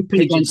fucking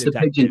Pigeon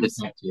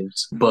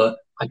Detectives. But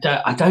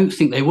I don't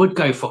think they would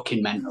go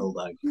fucking mental,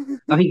 though.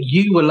 I think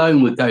you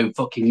alone would go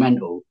fucking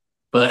mental.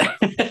 But,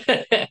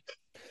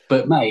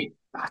 but mate,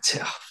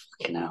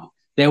 fucking hell.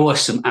 There were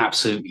some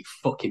absolutely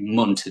fucking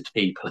munted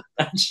people at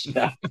that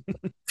show.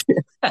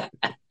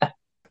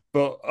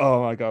 But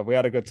oh my god, we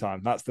had a good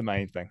time. That's the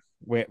main thing.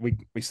 We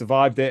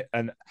survived it.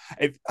 And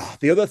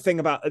the other thing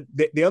about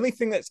the only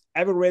thing that's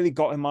ever really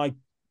got in my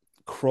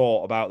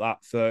craw about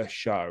that first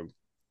show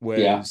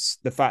was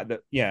the fact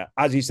that, yeah,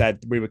 as you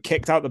said, we were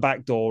kicked out the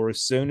back door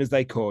as soon as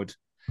they could.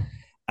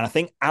 And I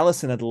think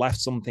Alison had left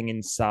something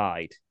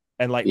inside.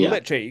 And like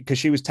literally, because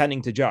she was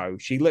tending to Joe,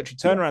 she literally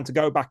turned around to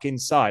go back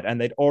inside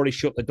and they'd already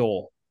shut the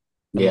door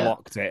and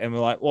locked it. And we're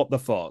like, what the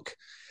fuck?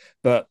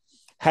 But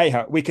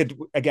hey, we could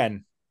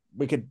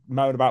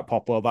moan about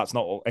Poplar. That's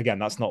not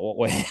what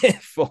we're here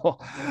for.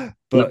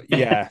 But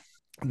yeah,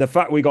 the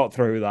fact we got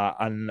through that,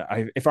 and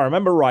if I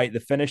remember right, the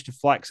finish to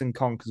Flex and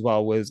Conk as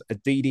well was a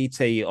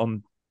DDT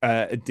on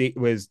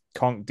was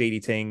Conk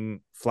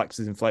DDTing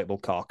Flex's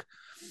inflatable cock.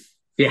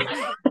 Yeah.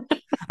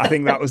 I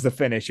think that was the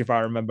finish, if I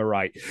remember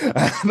right.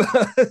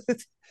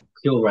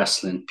 Pure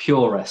wrestling.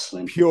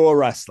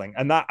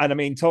 And I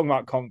mean, talking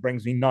about Conk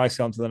brings me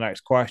nicely onto the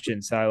next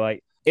question. So,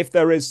 like, if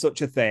there is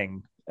such a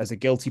thing as a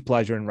guilty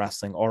pleasure in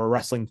wrestling or a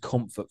wrestling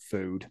comfort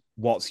food,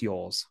 what's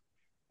yours?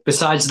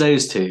 Besides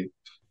those two,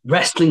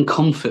 wrestling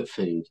comfort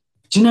food.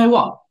 Do you know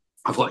what?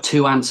 I've got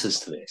two answers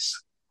to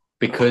this,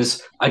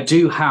 because I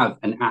do have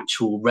an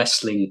actual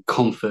wrestling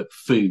comfort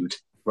food,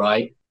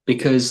 right?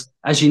 Because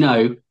as you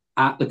know,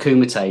 at the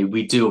Kumite,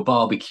 we do a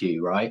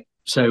barbecue, right?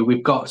 So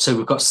we've got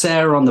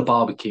Sarah on the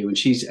barbecue, and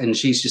she's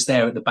just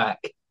there at the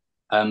back,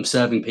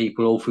 serving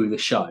people all through the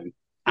show.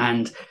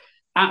 And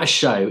at a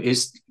show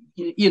is,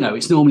 you know,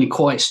 it's normally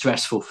quite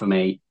stressful for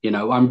me. You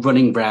know, I'm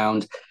running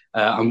around,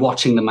 I'm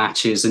watching the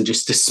matches and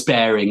just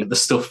despairing at the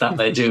stuff that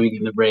they're doing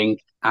in the ring.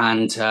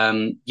 And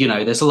you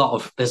know, there's a lot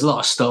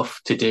of stuff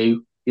to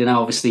do. You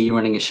know, obviously you're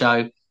running a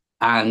show,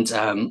 and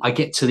I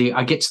get to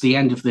the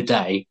end of the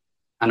day,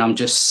 and I'm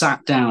just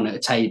sat down at a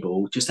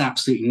table, just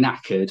absolutely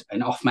knackered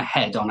and off my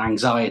head on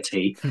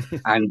anxiety,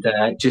 and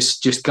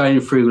just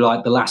going through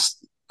like the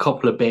last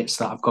couple of bits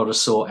that I've got to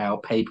sort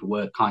out,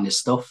 paperwork kind of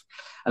stuff.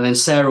 And then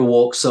Sarah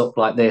walks up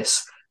like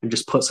this and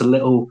just puts a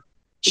little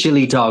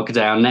chili dog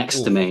down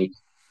next to me.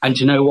 And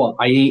you know what?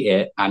 I eat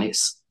it, and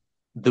it's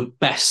the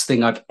best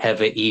thing I've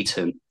ever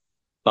eaten.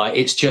 Like,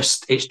 it's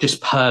just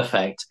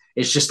perfect.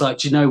 It's just like,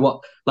 do you know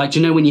what? Like, do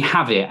you know when you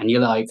have it and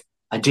you're like,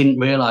 I didn't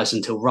realize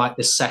until right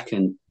this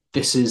second,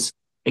 this is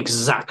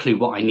exactly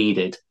what I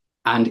needed.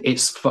 And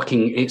it's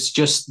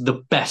just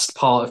the best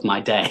part of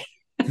my day.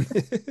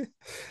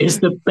 It's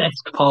the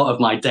best part of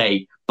my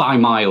day by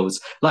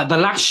miles. Like the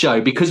last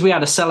show, because we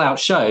had a sellout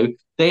show,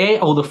 they ate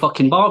all the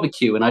fucking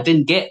barbecue, and I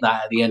didn't get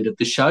that at the end of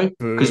the show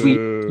because we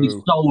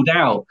Boo. sold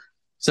out.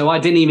 So I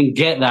didn't even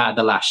get that at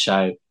the last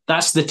show.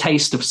 That's the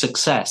taste of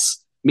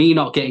success. Me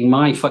not getting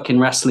my fucking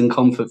wrestling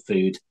comfort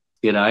food.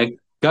 You know,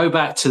 go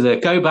back to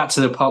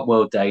the Pop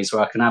World days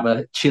where I can have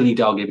a chili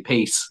dog in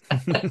peace.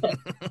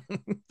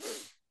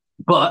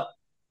 But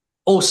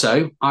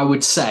also, I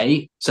would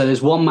say so.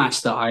 There's one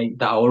match that I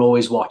will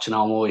always watch, and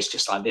I'm always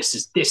just like, this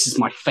is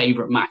my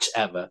favorite match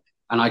ever,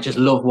 and I just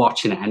love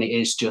watching it. And it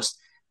is just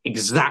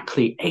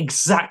exactly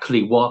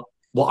what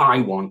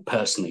I want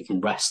personally from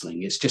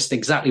wrestling. It's just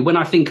exactly when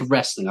I think of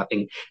wrestling, I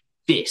think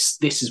this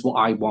is what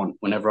I want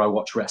whenever I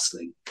watch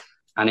wrestling,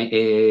 and it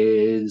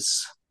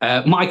is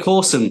Mike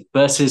Awesome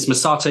versus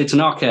Masato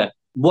Tanaka.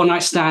 One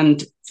Night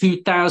Stand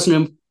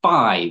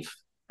 2005.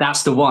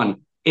 That's the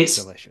one. It's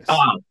Delicious.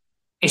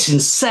 It's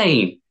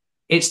insane.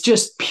 It's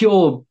just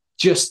pure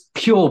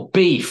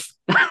beef.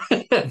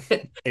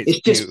 It's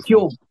just beautiful.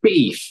 pure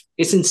beef.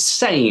 It's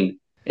insane.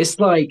 It's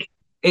like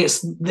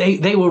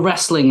they were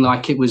wrestling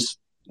like it was,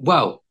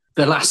 well,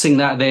 the last thing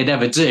that they'd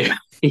ever do.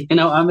 You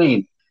know what I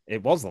mean?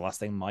 It was the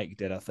last thing Mike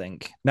did, I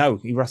think. No,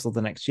 he wrestled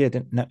the next year.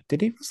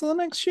 Did he wrestle the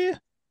next year?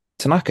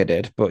 Tanaka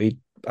did, but he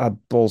had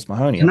Balls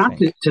Mahoney, I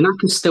think.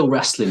 Tanaka's still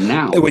wrestling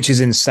now. Which is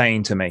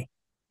insane to me.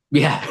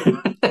 Yeah.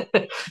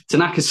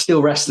 Tanaka's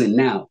still wrestling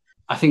now.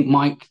 I think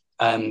Mike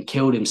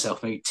killed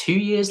himself maybe 2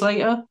 years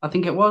later, I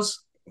think it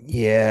was.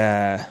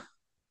 Yeah.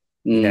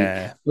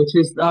 Yeah. Which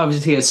is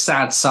obviously a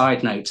sad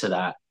side note to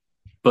that.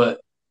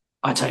 But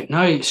I don't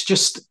know. It's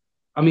just,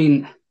 I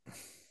don't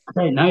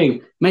know.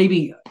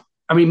 Maybe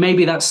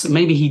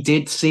he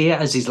did see it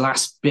as his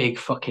last big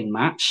fucking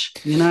match,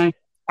 you know?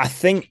 I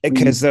think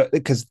because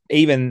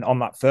even on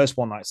that first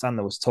One Night Stand,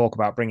 there was talk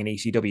about bringing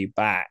ECW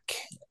back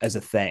as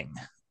a thing.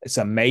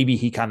 So maybe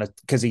he kind of,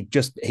 because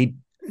he'd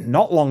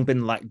not long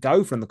been let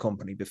go from the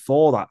company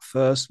before that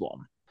first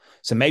one.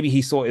 So maybe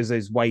he saw it as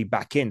his way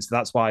back in. So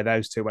that's why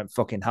those two went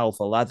fucking hell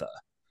for leather.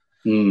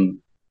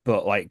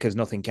 But like, because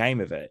nothing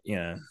came of it, you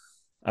know.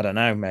 I don't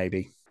know,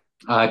 maybe.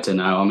 I don't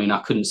know. I mean,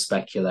 I couldn't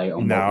speculate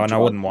on. No, and I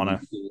wouldn't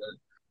want to.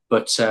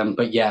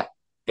 But yeah,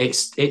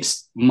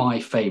 it's my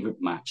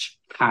favorite match,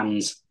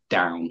 hands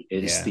down.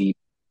 It's the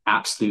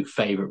absolute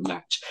favorite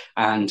match,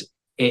 and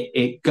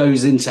it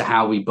goes into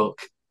how we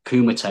book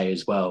Kumite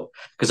as well,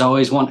 because I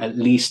always want at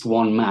least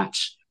one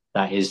match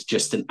that is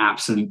just an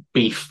absolute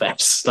beef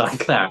fest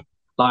like that.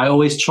 Like I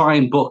always try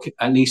and book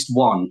at least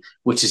one,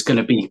 which is going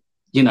to be,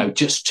 you know,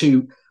 just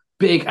two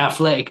big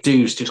athletic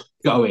dudes just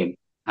going.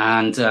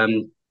 And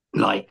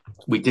like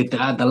we did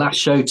that at the last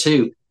show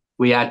too.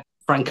 We had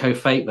Franco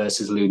Fate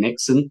versus Lou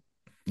Nixon.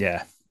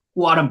 Yeah.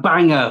 What a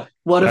banger.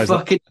 What a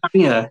fucking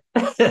banger.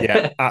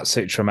 Yeah,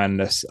 absolutely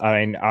tremendous.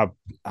 I mean,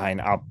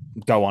 I'll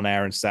go on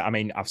air and say, I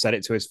mean, I've said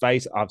it to his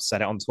face. I've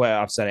said it on Twitter.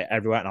 I've said it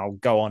everywhere. And I'll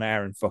go on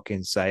air and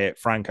fucking say it.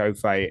 Franco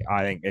Fate,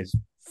 I think, is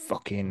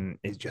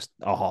just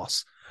a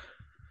horse.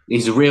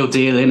 He's a real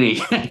deal, isn't he?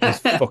 He's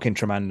fucking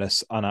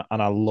tremendous. And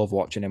I love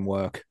watching him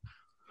work.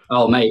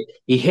 Oh, mate,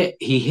 he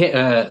hit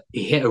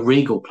a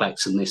regal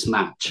plex in this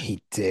match.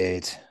 He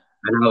did.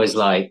 And I was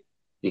like,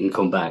 you can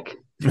come back.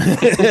 You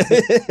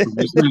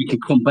can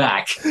come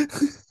back.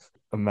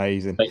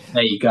 Amazing. But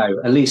there you go.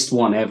 At least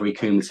one every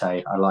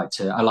Kumite. I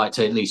like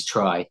to at least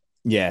try.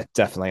 Yeah,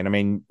 definitely. And I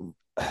mean,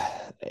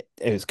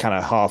 it was kind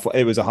of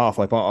halfway. It was a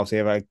halfway point. Obviously,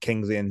 you've had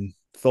Kingsley and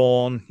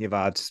Thorne. You've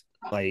had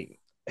like,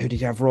 who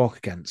did you have Rourke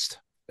against?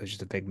 It was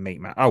just a big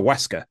meat match. Oh,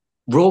 Wesker.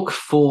 Rourke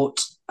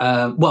fought.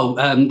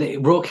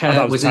 Rourke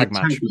was in a tag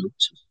match.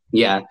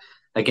 Yeah,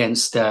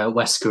 against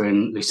Wesker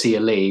and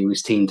Lucia Lee, who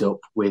was teamed up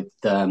with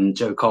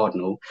Joe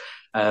Cardinal.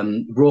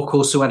 Rourke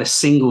also had a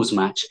singles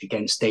match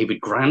against David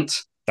Grant.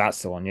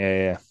 That's the one.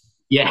 Yeah.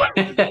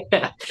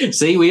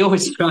 See, we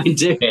always try and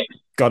do it.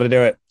 Got to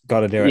do it.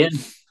 Yeah.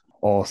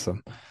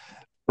 Awesome.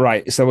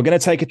 Right. So we're going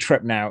to take a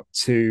trip now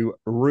to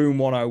Room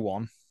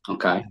 101.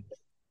 Okay.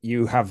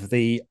 You have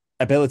the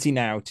ability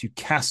now to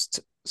cast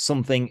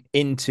something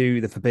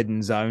into the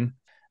Forbidden Zone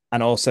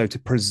and also to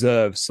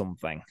preserve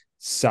something.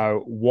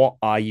 So what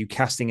are you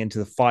casting into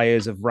the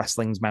fires of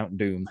wrestling's Mount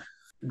Doom?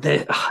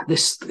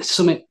 This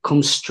something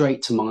comes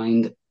straight to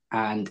mind,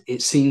 and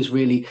it seems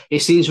really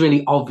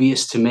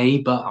obvious to me,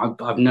 but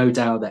I've no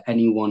doubt that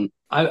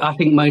I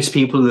think most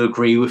people will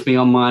agree with me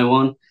on my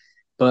one.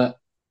 But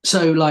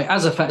so like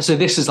so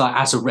this is like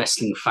as a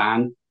wrestling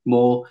fan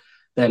more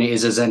than it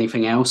is as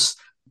anything else.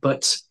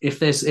 But if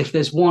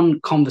there's one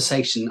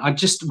conversation I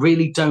just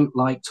really don't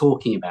like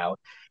talking about,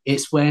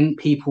 it's when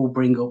people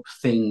bring up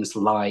things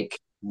like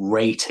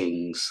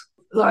ratings.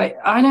 Like,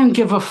 I don't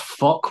give a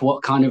fuck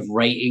what kind of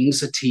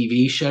ratings a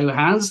TV show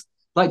has.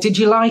 Like, did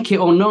you like it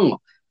or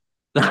not?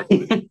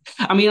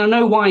 I mean, I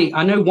know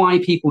why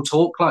people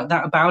talk like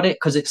that about it,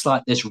 because it's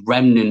like this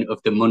remnant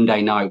of the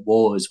Monday Night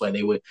Wars where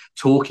they were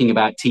talking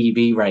about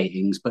TV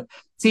ratings, but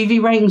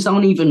TV ratings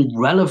aren't even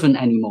relevant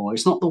anymore.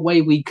 It's not the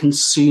way we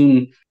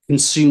consume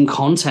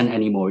content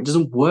anymore. It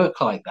doesn't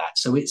work like that.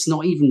 So it's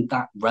not even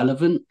that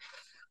relevant.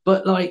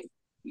 But like,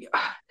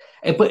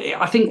 but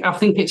I think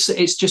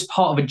it's just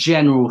part of a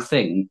general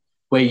thing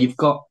where you've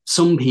got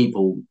some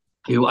people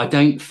who I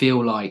don't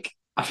feel like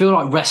I feel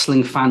like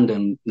wrestling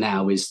fandom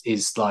now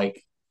is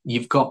like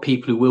you've got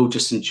people who will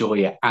just enjoy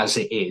it as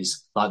it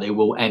is, like they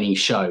will any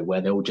show where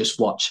they'll just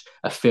watch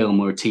a film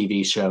or a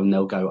TV show and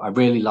they'll go, I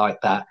really like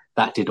that.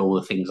 That did all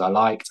the things I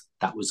liked.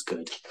 That was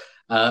good.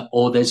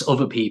 Or there's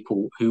other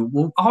people who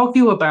will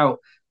argue about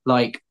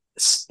like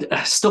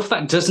stuff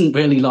that doesn't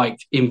really like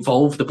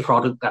involve the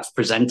product that's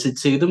presented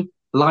to them,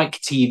 like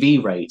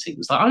TV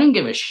ratings. Like I don't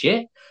give a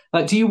shit.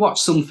 Like, do you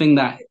watch something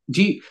that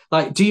do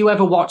you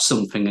ever watch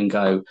something and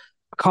go,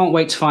 I can't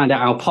wait to find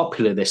out how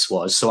popular this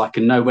was so I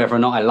can know whether or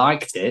not I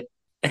liked it?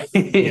 Yeah.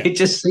 It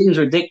just seems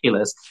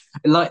ridiculous.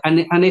 Like,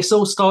 and it's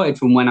all started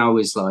from when I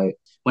was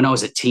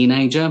a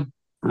teenager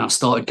and I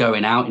started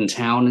going out in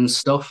town and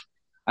stuff.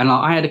 And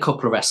like, I had a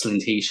couple of wrestling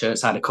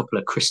t-shirts. I had a couple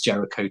of Chris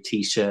Jericho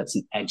t-shirts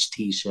and Edge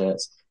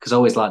t-shirts because I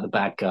always liked the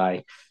bad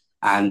guy.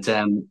 And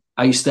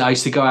I used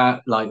to go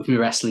out like with my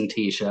wrestling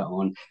t-shirt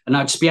on, and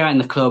I'd just be out in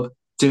the club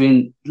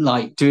doing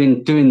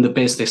the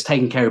business,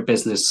 taking care of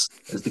business,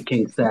 as the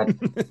king said.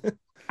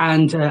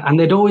 And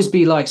there'd always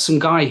be like some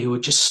guy who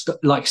would just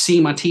like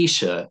see my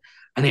t-shirt,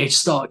 and they'd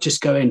start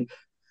just going,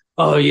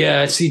 "Oh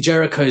yeah, I see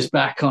Jericho's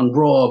back on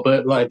Raw,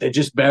 but like they're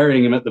just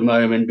burying him at the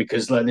moment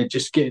because like they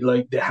just get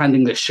like they're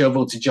handing the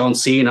shovel to John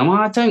Cena." I'm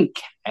like, I don't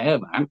care,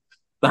 man.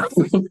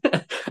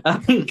 I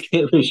don't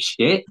give a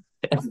shit.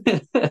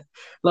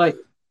 Like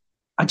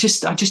I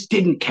just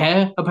didn't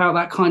care about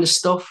that kind of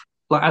stuff.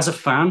 Like as a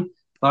fan,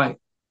 like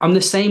I'm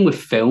the same with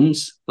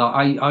films.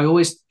 Like I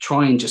always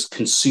try and just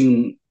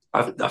consume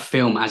a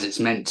film as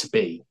it's meant to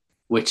be,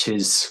 which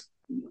is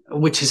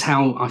which is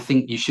how I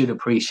think you should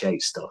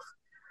appreciate stuff.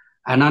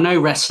 And I know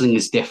wrestling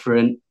is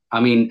different. I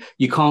mean,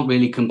 you can't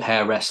really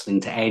compare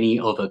wrestling to any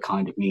other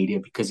kind of media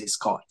because it's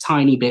got a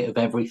tiny bit of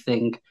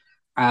everything.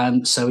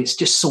 So it's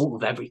just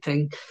sort of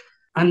everything.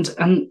 And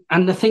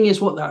the thing is,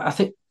 what I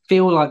think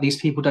feel like these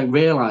people don't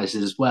realize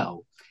as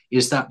well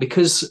is that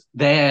because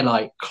they're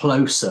like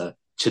closer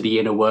to the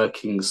inner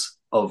workings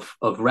of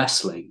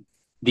wrestling,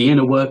 the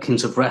inner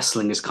workings of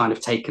wrestling is kind of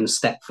taken a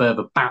step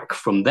further back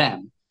from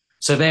them.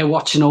 So they're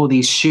watching all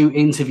these shoot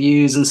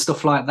interviews and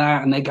stuff like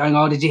that, and they're going,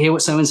 "Oh, did you hear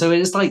what so and so?"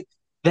 It's like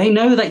they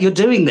know that you're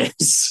doing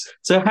this.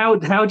 So how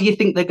do you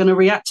think they're going to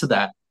react to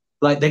that?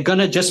 Like they're going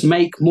to just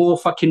make more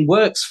fucking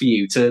works for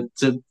you to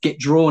get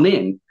drawn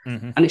in.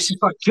 Mm-hmm. And it's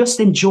just like, just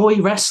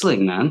enjoy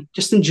wrestling, man.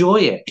 Just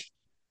enjoy it.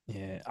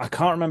 Yeah, I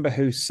can't remember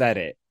who said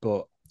it,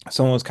 but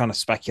someone was kind of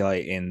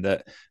speculating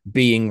that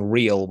being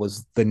real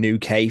was the new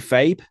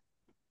kayfabe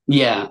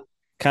Yeah,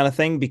 kind of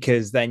thing,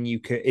 because then you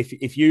could,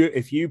 if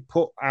you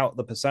put out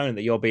the persona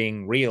that you're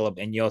being real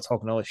and you're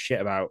talking all this shit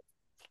about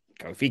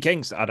Kofi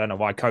Kingston. I don't know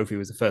why Kofi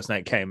was the first name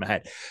that came in my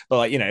head, but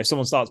like, you know, if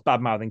someone starts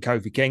bad mouthing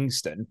Kofi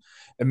Kingston,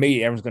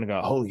 immediately everyone's going to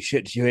go, "Holy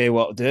shit! Did you hear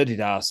what Dirty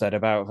Da said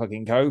about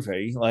fucking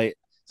Kofi?" Like,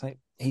 it's like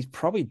he's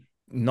probably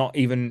not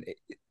even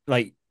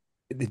like.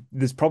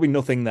 There's probably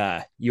nothing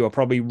there. You are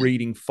probably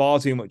reading far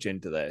too much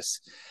into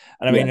this.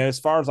 And I yeah. mean, as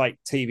far as like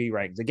TV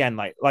ratings, again,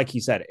 like you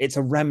said, it's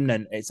a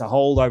remnant. It's a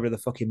holdover of the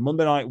fucking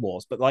Monday Night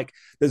Wars. But like,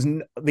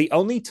 the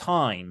only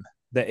time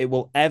that it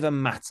will ever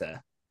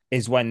matter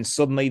is when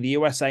suddenly the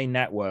USA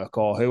Network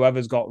or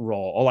whoever's got Raw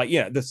or like,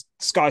 you know, the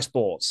Sky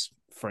Sports,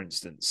 for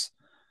instance,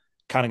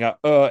 kind of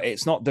go,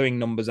 it's not doing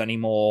numbers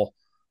anymore.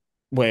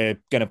 We're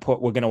gonna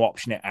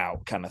option it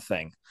out, kind of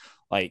thing.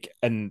 Like,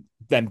 and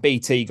then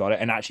BT got it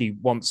and actually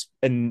wants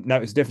and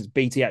noticed the difference.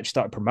 BT actually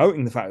started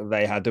promoting the fact that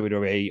they had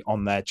WWE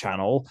on their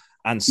channel,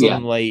 and Yeah.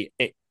 suddenly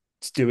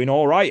it's doing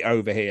all right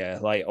over here,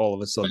 like all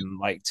of a sudden,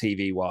 like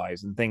TV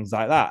wise and things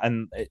like that,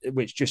 and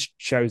which just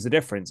shows the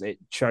difference. It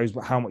shows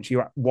how much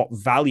what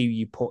value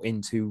you put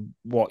into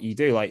what you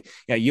do. Like,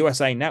 you know,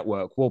 USA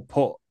Network will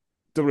put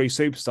WWE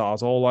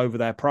superstars all over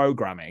their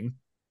programming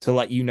to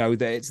let you know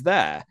that it's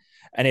there.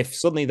 And if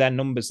suddenly their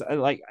numbers are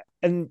like,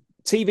 and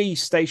TV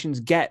stations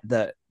get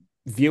that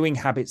viewing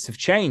habits have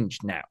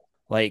changed now.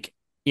 Like,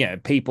 you know,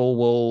 people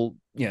will,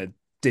 you know,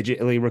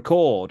 digitally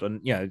record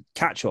and, you know,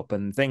 catch up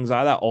and things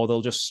like that, or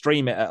they'll just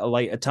stream it at a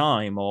later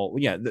time, or,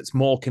 you know, that's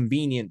more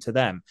convenient to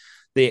them.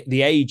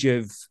 The age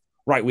of,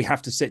 right, we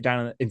have to sit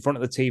down in front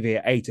of the TV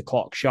at 8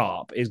 o'clock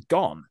sharp is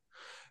gone.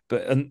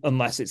 But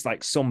unless it's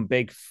like some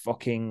big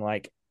fucking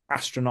like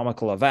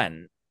astronomical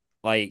event,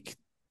 like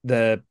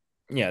the,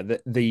 you know,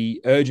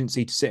 the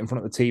urgency to sit in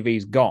front of the TV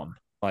is gone,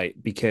 like,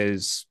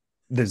 because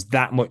there's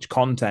that much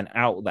content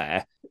out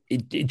there,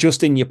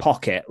 just in your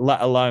pocket, let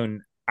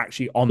alone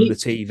actually on the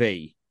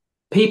TV.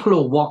 People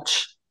will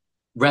watch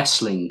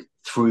wrestling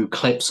through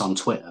clips on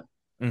Twitter.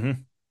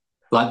 Mm-hmm.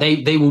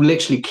 Like they will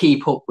literally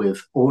keep up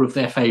with all of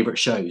their favorite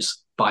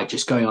shows by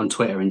just going on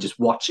Twitter and just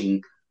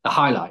watching the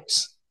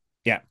highlights.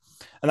 Yeah,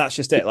 and that's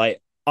just it.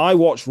 Like, I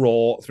watch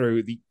Raw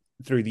through the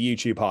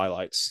YouTube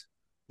highlights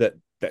that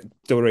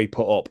WWE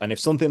put up, and if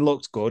something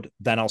looks good,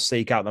 then I'll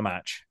seek out the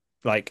match.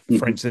 Like,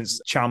 for instance,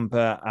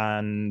 Ciampa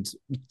and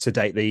to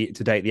date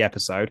the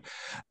episode,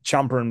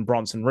 Ciampa and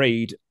Bronson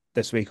Reed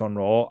this week on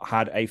Raw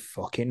had a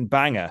fucking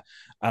banger.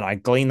 And I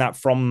gleaned that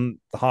from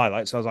the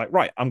highlights. So I was like,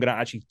 right, I'm going to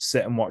actually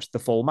sit and watch the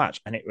full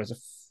match. And it was a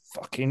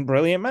fucking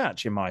brilliant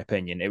match, in my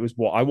opinion. It was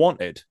what I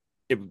wanted.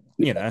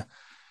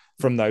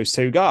 From those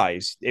two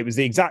guys. It was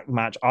the exact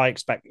match I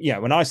expect.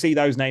 When I see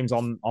those names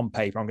on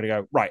paper, I'm going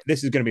to go, right,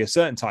 this is going to be a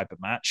certain type of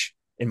match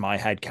in my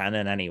head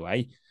canon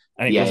anyway.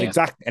 And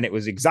it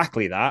was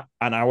exactly that.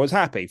 And I was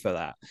happy for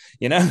that.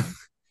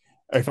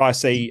 If I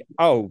see,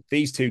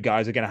 these two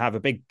guys are going to have a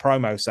big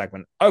promo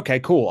segment.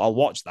 Okay, cool. I'll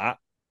watch that.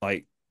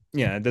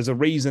 There's a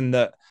reason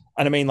that,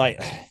 and I mean,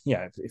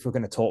 if we're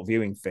going to talk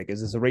viewing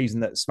figures, there's a reason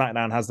that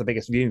SmackDown has the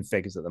biggest viewing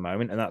figures at the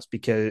moment. And that's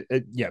because,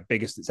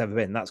 biggest it's ever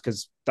been. That's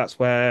because that's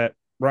where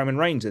Roman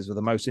Reigns is with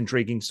the most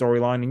intriguing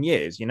storyline in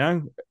years,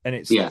 and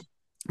it's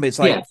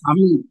like, I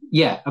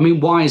mean,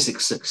 why is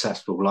it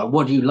successful? Like,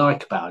 what do you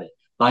like about it?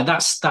 Like,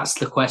 that's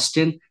the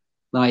question.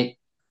 Like,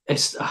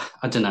 it's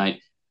I don't know.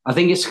 I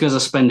think it's because I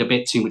spend a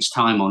bit too much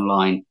time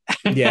online.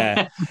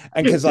 Yeah,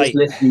 and because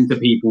listening to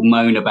people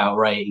moan about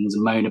ratings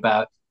and moan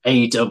about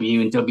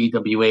AEW and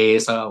WWE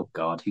is oh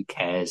god, who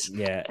cares?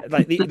 Yeah,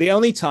 like the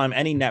only time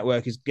any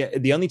network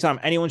the only time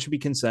anyone should be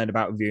concerned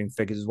about viewing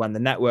figures is when the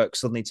network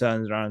suddenly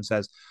turns around and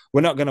says,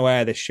 we're not going to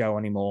air this show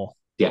anymore.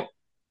 Yeah.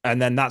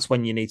 And then that's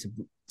when you need to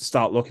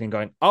start looking and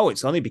going, oh,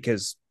 it's only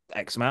because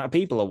X amount of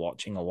people are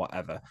watching or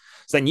whatever.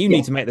 So then you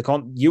need to make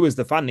you as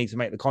the fan need to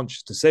make the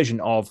conscious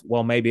decision of,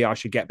 well, maybe I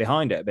should get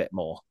behind it a bit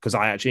more because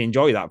I actually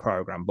enjoy that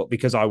program. But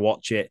because I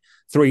watch it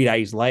 3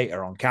 days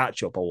later on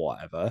catch up or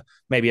whatever,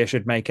 maybe I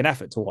should make an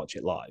effort to watch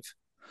it live.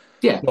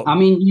 Yeah, but, I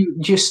mean, you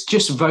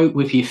just vote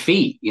with your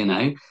feet,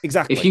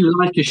 Exactly. If you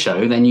like a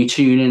show, then you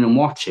tune in and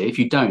watch it. If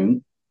you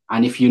don't,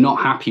 and if you're not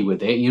happy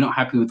with it, you're not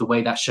happy with the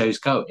way that show's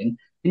going,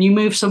 then you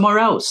move somewhere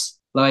else.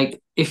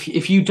 Like,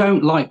 if you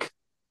don't like,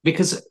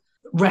 because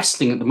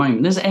wrestling at the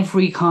moment, there's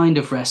every kind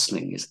of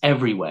wrestling. It's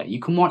everywhere. You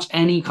can watch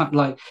any kind,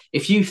 like,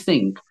 if you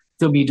think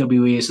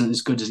WWE isn't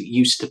as good as it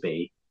used to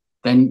be,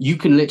 then you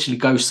can literally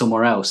go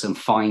somewhere else and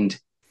find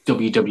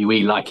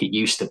WWE like it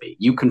used to be.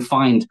 You can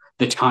find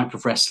the type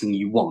of wrestling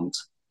you want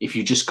if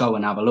you just go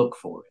and have a look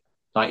for it.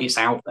 Like, it's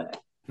out there.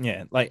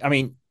 Yeah, like, I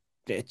mean,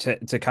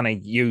 to kind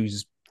of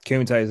use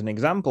Kumite as an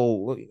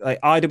example, like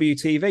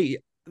IWTV,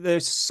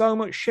 there's so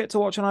much shit to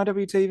watch on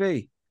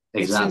IWTV.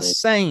 Exactly. It's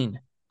insane.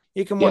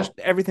 You can watch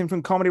everything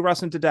from comedy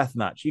wrestling to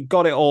deathmatch. You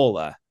got it all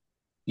there.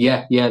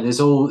 Yeah, there's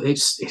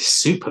it's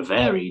super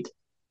varied.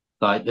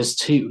 Like, there's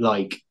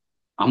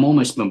I'm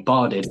almost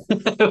bombarded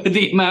with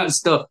the amount of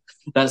stuff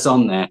that's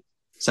on there.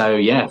 So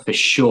yeah, for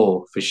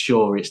sure,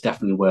 it's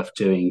definitely worth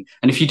doing.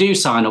 And if you do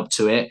sign up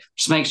to it,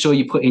 just make sure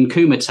you put in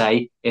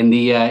Kumite in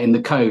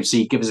the code so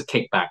you give us a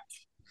kickback.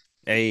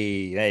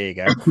 Hey, there you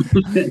go.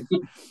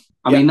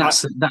 I mean,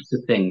 that's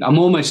the thing. I'm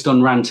almost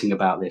done ranting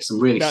about this. I'm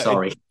really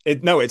sorry.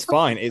 It's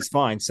fine. It's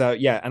fine. So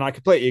yeah, and I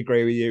completely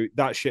agree with you.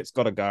 That shit's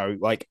got to go.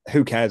 Like,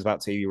 who cares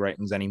about TV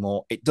ratings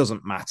anymore? It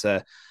doesn't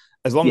matter.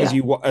 As long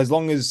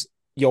as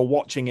you're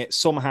watching it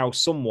somehow,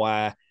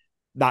 somewhere,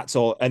 that's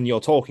all, and you're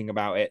talking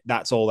about it,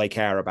 that's all they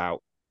care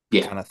about,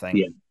 kind of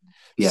thing.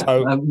 Yeah.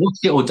 So watch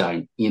it or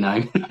don't,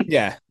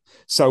 Yeah.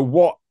 So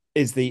what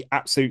is the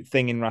absolute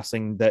thing in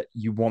wrestling that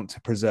you want to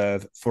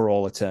preserve for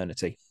all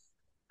eternity?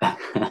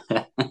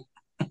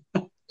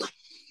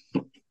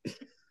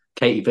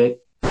 Katie Vick.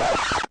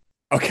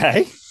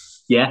 Okay.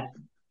 Yeah.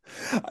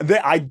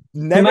 I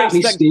never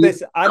expected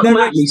this.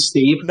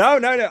 Steve.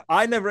 No.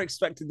 I never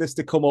expected this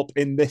to come up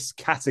in this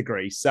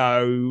category.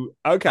 So,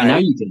 okay. I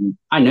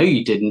know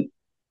you didn't.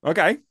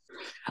 Okay.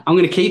 I'm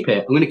going to keep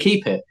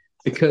it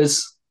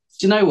because,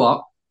 do you know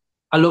what?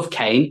 I love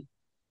Kane.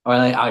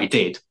 I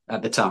did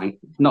at the time.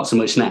 Not so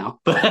much now.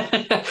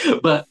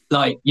 But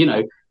like, when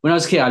I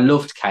was a kid, I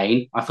loved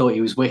Kane. I thought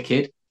he was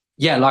wicked.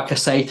 Yeah, like I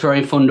say,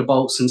 throwing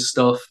thunderbolts and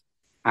stuff.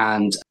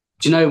 And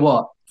do you know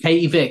what?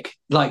 Katie Vick,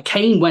 like,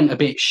 Kane went a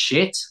bit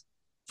shit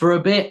for a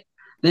bit.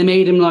 They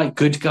made him like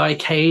good guy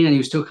Kane, and he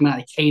was talking about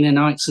the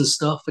Canaanites and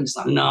stuff. And it's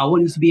like, no, I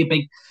want him to be a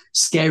big,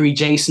 scary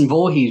Jason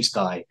Voorhees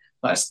guy.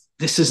 But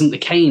this isn't the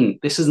Kane.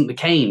 This isn't the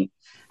Kane.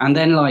 And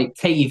then, like,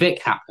 Katie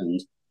Vick happened,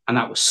 and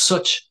that was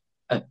such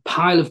a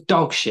pile of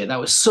dog shit.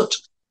 That was such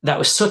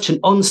an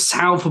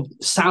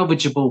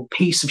unsalvageable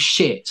piece of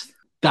shit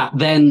that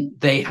then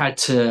they had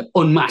to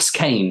unmask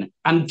Kane.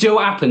 And do you know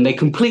what happened? They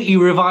completely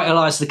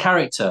revitalized the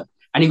character.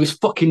 And he was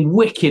fucking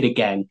wicked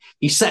again.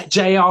 He set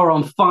JR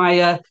on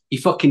fire. He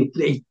fucking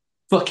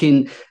put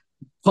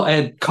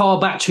a car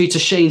battery to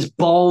Shane's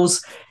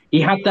balls.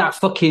 He had that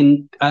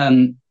fucking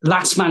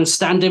last man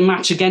standing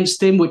match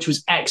against him, which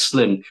was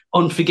excellent.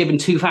 Unforgiven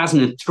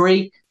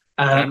 2003.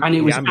 And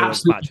it was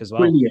absolutely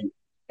brilliant.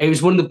 It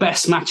was one of the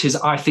best matches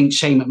I think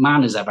Shane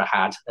McMahon has ever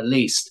had, at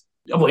least.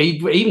 Well,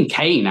 even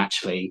Kane,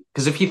 actually.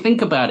 Because if you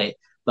think about it,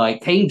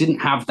 like, Kane didn't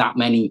have that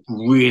many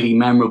really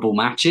memorable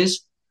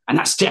matches. And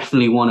that's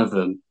definitely one of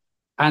them.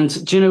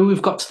 And do you know who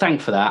we've got to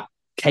thank for that?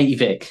 Katie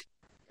Vick.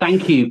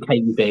 Thank you,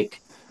 Katie Vick.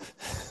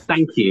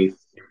 Thank you.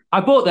 I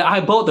bought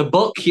the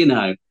book, Did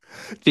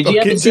you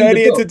ever see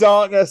Journey the book? into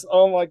Darkness.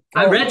 Oh my God.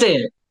 I read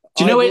it.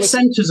 Do you know what it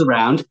centers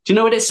around? Do you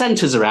know what it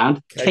centers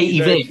around?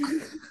 Katie Vick.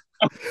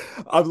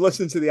 I've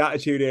listened to the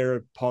Attitude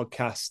Era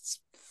podcasts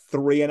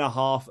 4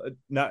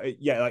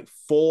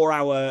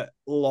 hour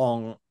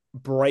long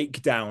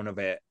breakdown of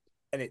it,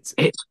 and it's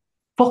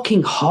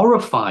fucking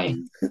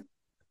horrifying.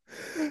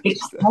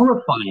 It's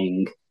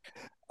horrifying.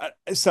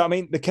 So I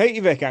mean, the Katie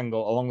Vick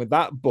angle, along with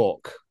that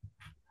book,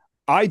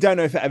 I don't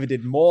know if it ever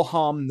did more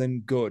harm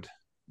than good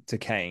to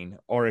Kane,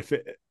 or if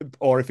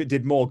it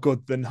did more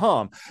good than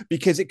harm,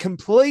 because it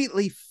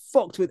completely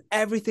fucked with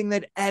everything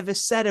they'd ever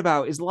said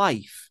about his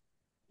life.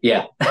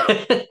 Yeah.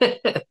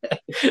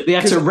 They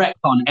had to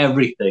retcon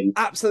everything.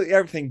 Absolutely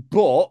everything.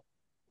 But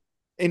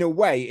in a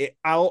way, it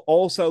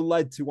also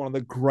led to one of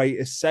the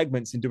greatest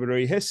segments in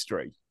WWE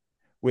history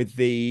with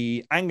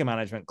the anger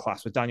management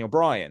class with Daniel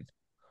Bryan.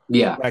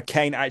 Yeah. Where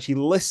Kane actually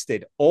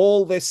listed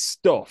all this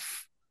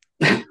stuff.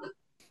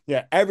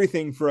 Yeah,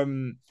 everything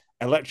from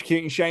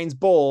electrocuting Shane's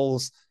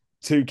balls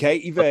to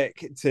Katie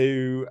Vick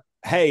to,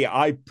 hey,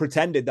 I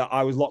pretended that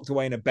I was locked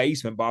away in a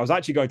basement, but I was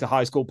actually going to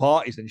high school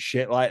parties and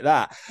shit like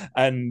that.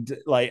 And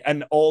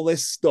all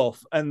this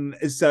stuff. And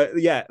so,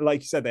 yeah,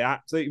 like you said, they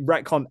absolutely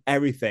retconned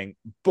everything,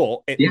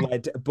 but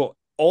but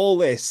all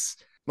this,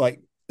 I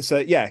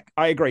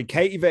agree.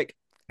 Katie Vick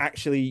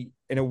actually,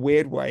 in a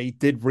weird way,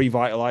 did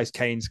revitalize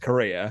Kane's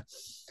career,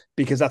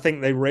 because I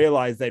think they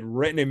realized they'd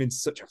written him in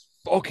such a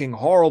fucking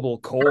horrible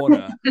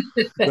corner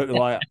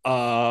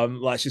that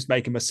let's just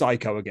make him a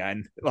psycho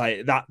again.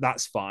 Like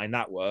that's fine,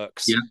 that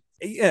works.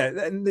 Yeah,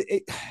 and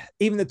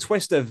even the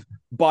twist of,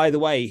 by the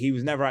way, he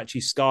was never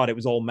actually scarred; it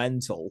was all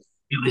mental.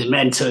 It was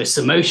mental. It's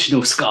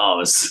emotional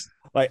scars.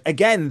 Like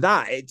again,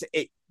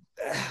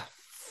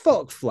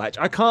 fuck Fletch.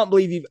 I can't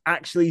believe you've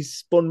actually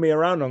spun me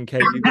around on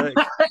Katie Vick.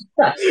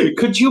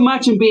 Could you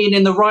imagine being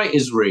in the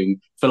writer's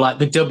room for like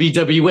the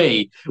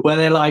WWE where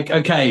they're like,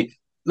 okay,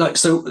 like,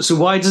 so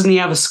why doesn't he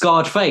have a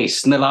scarred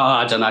face? And they're like, oh,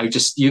 I don't know,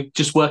 you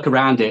just work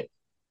around it.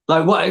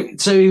 Like, what?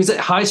 So he was at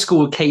high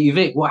school with Katie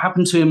Vick. What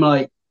happened to him?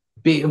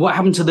 What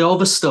happened to the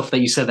other stuff that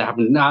you said that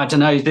happened? No, I don't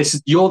know.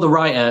 You're the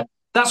writer.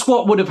 That's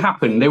what would have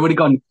happened. They would have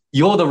gone,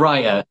 you're the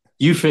writer.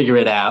 You figure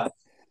it out.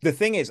 The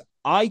thing is,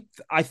 I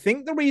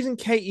think the reason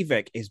Katie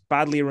Vick is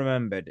badly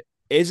remembered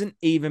isn't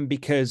even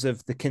because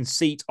of the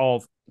conceit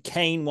of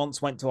Kane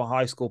once went to a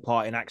high school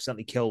party and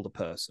accidentally killed a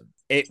person.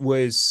 It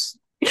was...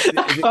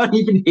 I can't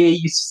even hear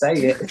you say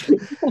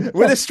it.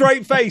 With a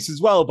straight face as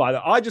well, by the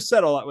way. I just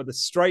said all that with a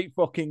straight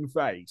fucking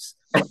face.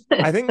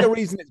 I think the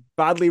reason it's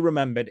badly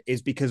remembered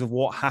is because of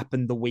what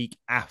happened the week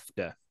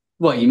after.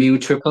 What, you mean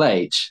with Triple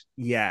H?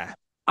 Yeah.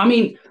 I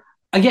mean,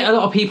 I get a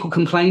lot of people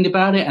complained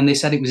about it and they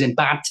said it was in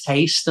bad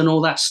taste and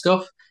all that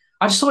stuff.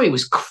 I just thought it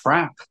was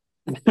crap.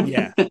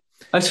 Yeah.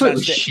 I just thought it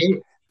was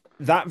shit.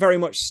 That very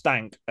much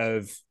stank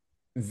of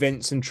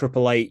Vince and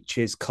Triple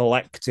H's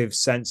collective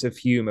sense of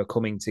humor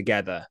coming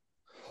together.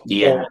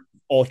 Yeah.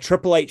 Or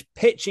Triple H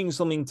pitching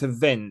something to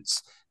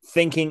Vince,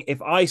 thinking, if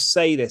I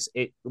say this,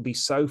 it will be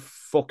so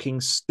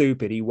fucking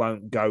stupid, he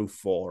won't go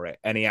for it.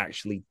 And he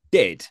actually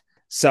did.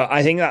 So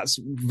I think that's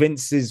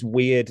Vince's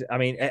weird. I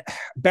mean,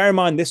 bear in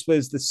mind, this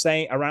was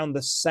around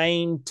the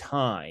same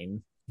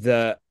time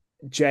that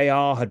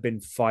JR had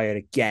been fired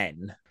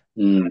again.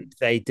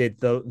 They did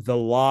the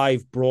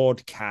live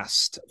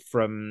broadcast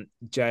from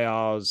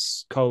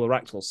JR's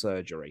colorectal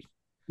surgery.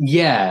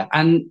 Yeah,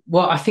 and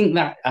well, I think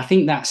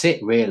that's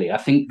it really. I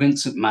think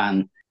Vince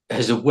McMahon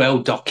has a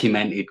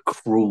well-documented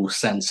cruel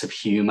sense of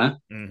humor.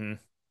 Mm-hmm.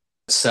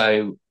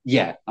 So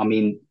yeah, I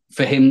mean,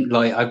 for him,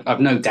 like I've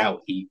no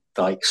doubt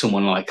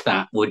someone like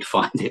that would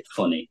find it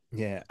funny.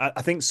 Yeah,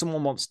 I think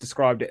someone once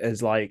described it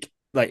as like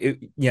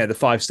the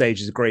 5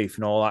 stages of grief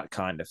and all that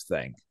kind of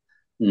thing.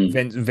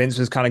 Vince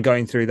was kind of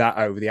going through that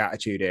over the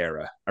Attitude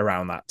Era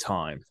around that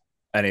time,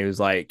 and he was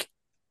like,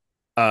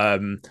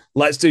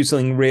 let's do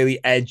something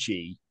really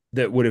edgy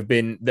that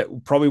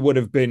probably would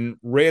have been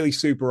really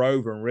super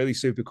over and really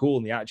super cool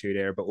in the Attitude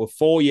Era, but we're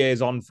 4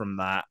 years on from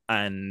that,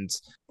 and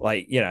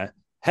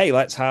hey,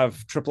 let's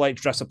have Triple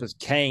H dress up as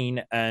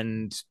Kane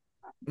and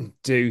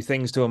do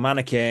things to a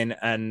mannequin,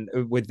 and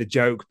with the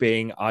joke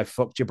being, I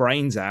fucked your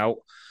brains out,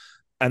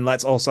 and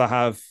let's also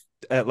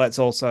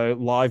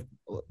live,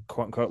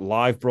 quote unquote,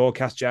 live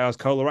broadcast JR's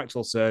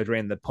colorectal surgery,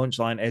 and the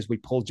punchline is we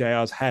pulled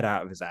JR's head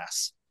out of his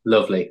ass.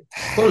 Lovely.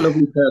 What a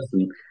lovely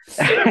person.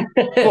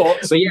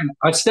 but yeah,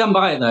 I'd stand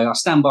by it though. I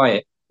stand by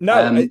it.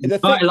 No,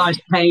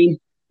 vitalized Kane,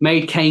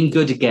 made Kane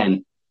good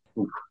again.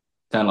 Oof,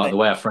 don't like the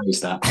way I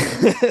phrased that.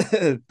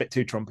 A bit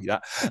too Trumpy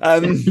that.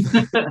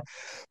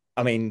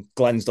 I mean,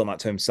 Glenn's done that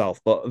to himself,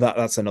 but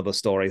that's another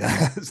story.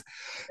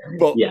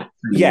 But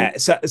yeah.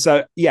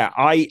 So yeah,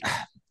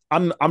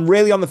 I'm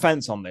really on the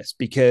fence on this,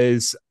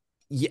 because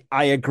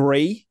I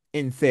agree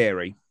in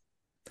theory,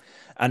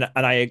 and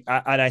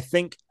I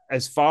think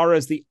as far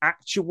as the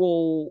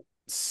actual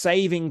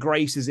saving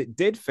graces it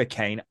did for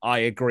Kane, I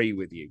agree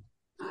with you.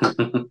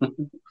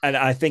 And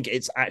I think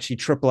it's actually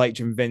Triple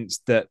H and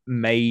Vince that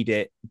made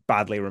it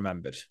badly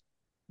remembered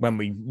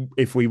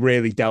if we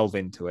really delve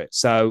into it.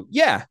 So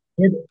yeah.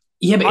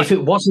 Yeah, but if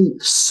it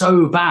wasn't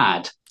so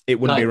bad, it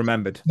wouldn't be Like,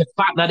 remembered. the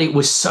fact that it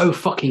was so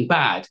fucking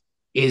bad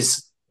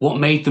is what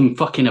made them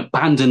fucking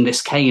abandon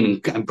this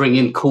Kane and bring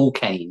in Cool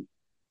Kane.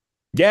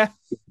 Yeah,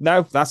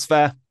 no, that's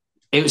fair.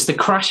 It was the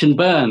crash and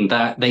burn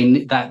that they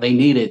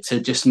needed to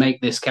just make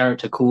this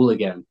character cool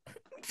again.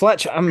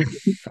 Fletch,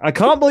 I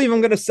can't believe I'm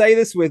going to say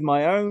this with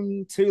my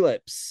own two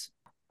lips.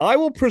 I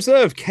will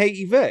preserve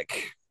Katie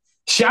Vick.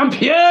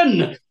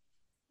 Champion!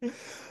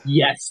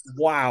 Yes.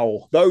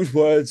 Wow, those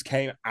words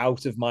came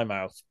out of my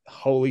mouth.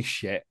 Holy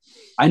shit.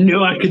 I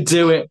knew I could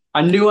do it.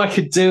 I knew I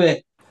could do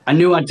it. I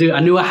knew I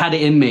knew I had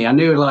it in me. I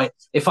knew, like,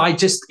 if I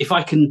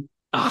can.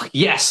 Oh,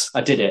 yes,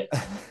 I did it. I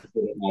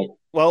did it, mate.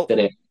 Well, Did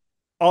it.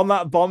 on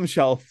that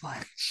bombshell,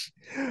 Fletch,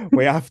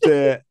 we have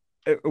to.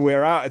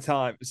 We're out of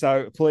time,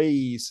 so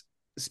please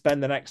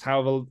spend the next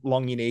however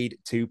long you need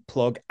to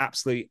plug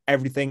absolutely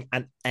everything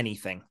and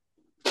anything.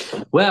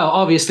 Well,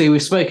 obviously,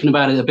 we've spoken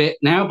about it a bit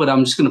now, but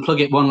I'm just going to plug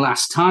it one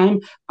last time.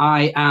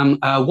 I am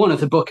one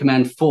of the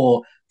bookermen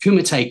for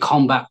Kumite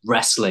Combat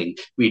Wrestling.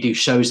 We do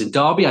shows in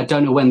Derby. I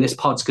don't know when this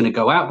pod's going to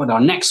go out, but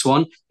our next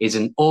one is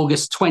on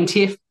August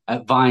 20th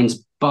at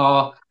Vines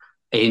Bar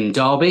in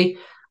Derby.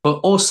 But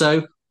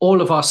also,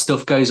 all of our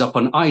stuff goes up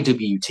on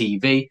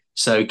IWTV,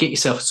 so get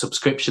yourself a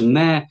subscription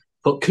there.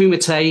 Put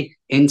Kumite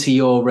into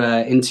your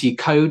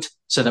code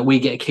so that we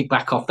get a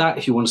kickback off that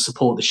if you want to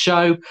support the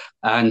show.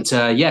 And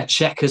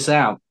check us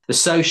out. The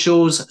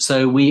socials,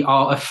 so we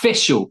are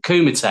official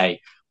Kumite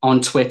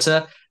on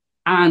Twitter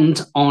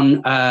and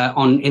on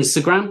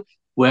Instagram.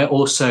 We're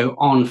also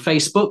on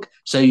Facebook,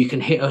 so you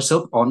can hit us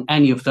up on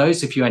any of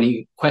those if you have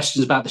any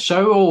questions about the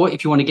show or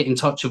if you want to get in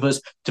touch with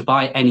us to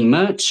buy any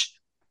merch.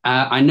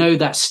 I know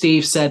that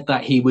Steve said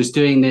that he was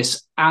doing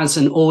this as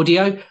an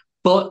audio,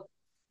 but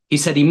he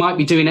said he might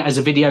be doing it as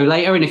a video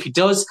later. And if he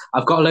does,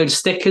 I've got a load of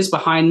stickers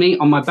behind me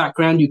on my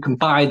background. You can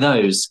buy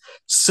those.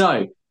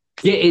 So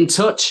get in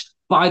touch,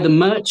 buy the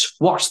merch,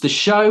 watch the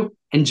show,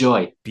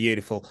 enjoy.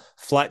 Beautiful.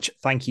 Fletch,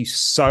 thank you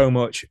so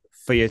much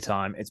for your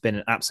time. It's been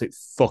an absolute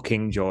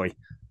fucking joy.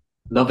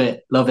 Love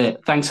it. Love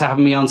it. Thanks for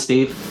having me on,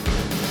 Steve.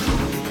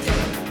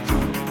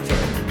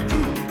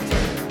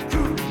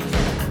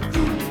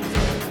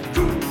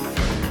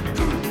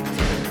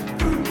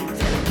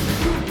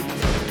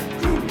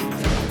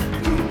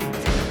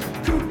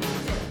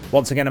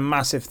 Once again, a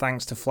massive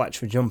thanks to Fletch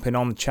for jumping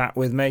on the chat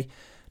with me.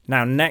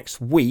 Now, next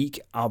week,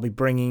 I'll be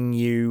bringing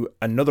you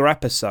another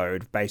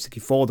episode, basically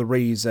for the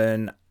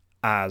reason,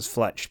 as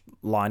Fletch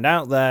lined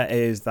out there,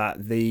 is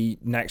that the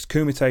next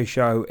Kumite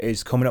show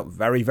is coming up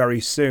very, very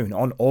soon,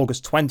 on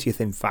August 20th,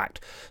 in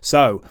fact.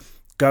 So,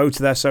 go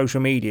to their social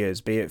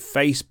medias, be it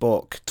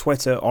Facebook,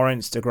 Twitter, or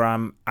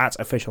Instagram, at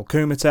Official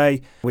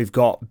Kumite. We've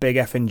got Big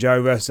Effin'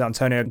 Joe versus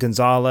Antonio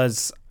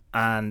Gonzalez.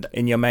 And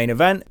in your main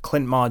event,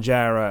 Clint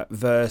Margera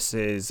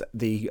versus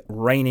the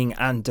reigning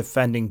and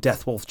defending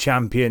Deathwolf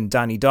champion,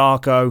 Danny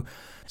Darko.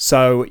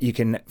 So you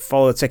can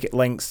follow the ticket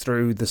links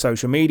through the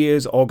social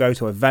medias or go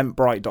to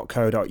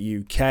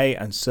eventbrite.co.uk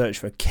and search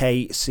for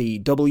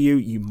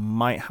KCW. You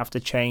might have to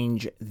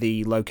change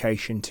the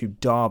location to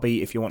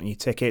Derby if you want your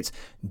tickets.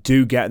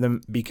 Do get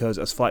them because,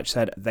 as Fletch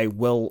said, they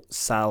will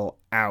sell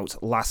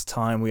out. Last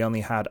time we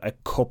only had a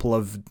couple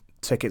of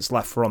tickets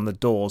left for on the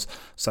doors,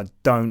 so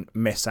don't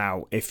miss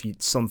out if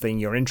it's something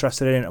you're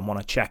interested in and want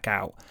to check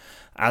out.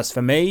 As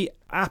for me,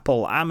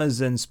 Apple,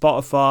 Amazon,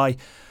 Spotify,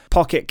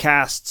 Pocket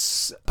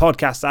Casts,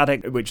 Podcast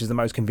Addict, which is the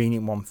most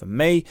convenient one for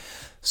me.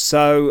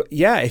 So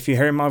yeah, if you're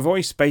hearing my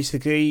voice,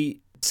 basically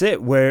that's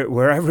it.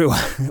 We're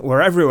everywhere.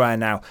 We're everywhere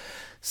now.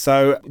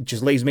 So it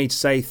just leaves me to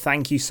say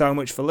thank you so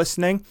much for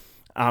listening.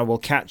 I will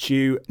catch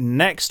you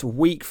next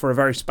week for a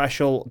very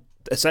special,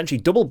 essentially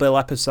double bill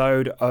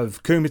episode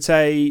of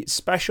Kumite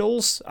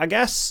specials, I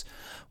guess.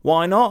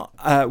 Why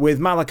not? With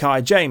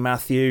Malachi J.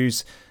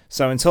 Matthews.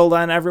 So until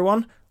then,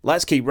 everyone,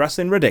 let's keep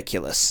wrestling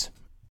ridiculous.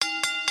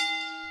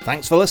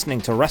 Thanks for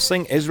listening to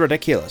Wrestling is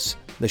Ridiculous.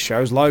 The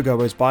show's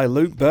logo is by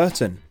Luke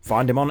Burton.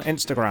 Find him on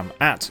Instagram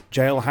at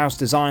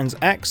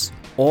JailhouseDesignsX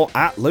or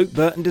at Luke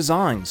Burton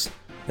Designs.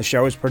 The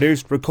show is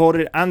produced,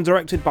 recorded and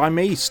directed by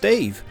me,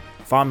 Steve.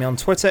 Find me on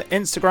Twitter,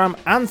 Instagram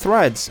and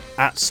Threads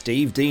at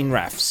Steve Dean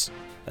Refs.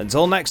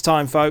 Until next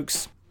time,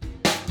 folks.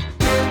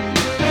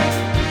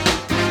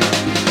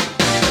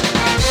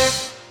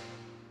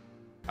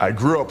 I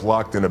grew up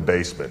locked in a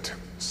basement,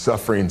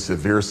 suffering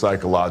severe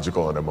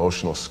psychological and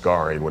emotional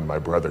scarring when my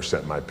brother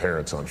set my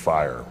parents on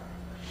fire.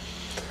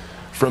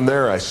 From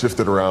there, I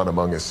shifted around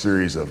among a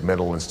series of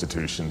mental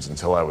institutions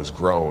until I was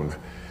grown,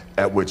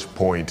 at which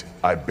point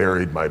I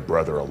buried my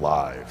brother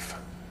alive.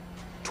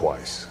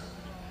 Twice.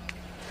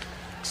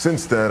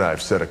 Since then,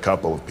 I've set a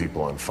couple of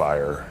people on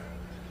fire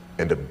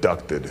and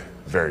abducted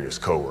various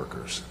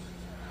coworkers.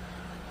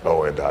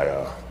 Oh, and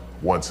I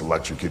once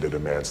electrocuted a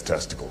man's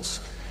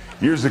testicles.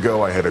 Years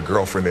ago, I had a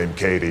girlfriend named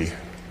Katie,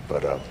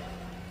 but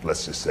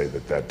let's just say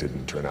that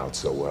didn't turn out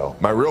so well.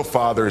 My real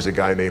father is a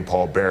guy named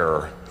Paul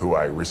Bearer, who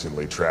I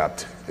recently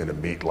trapped in a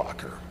meat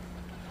locker.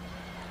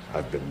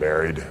 I've been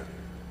married,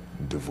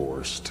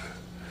 divorced,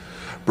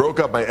 broke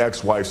up my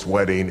ex-wife's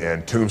wedding,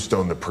 and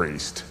tombstoned the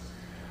priest.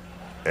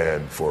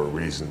 And for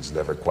reasons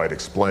never quite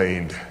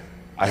explained,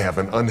 I have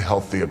an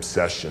unhealthy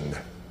obsession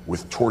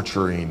with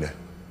torturing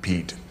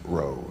Pete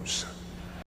Rose.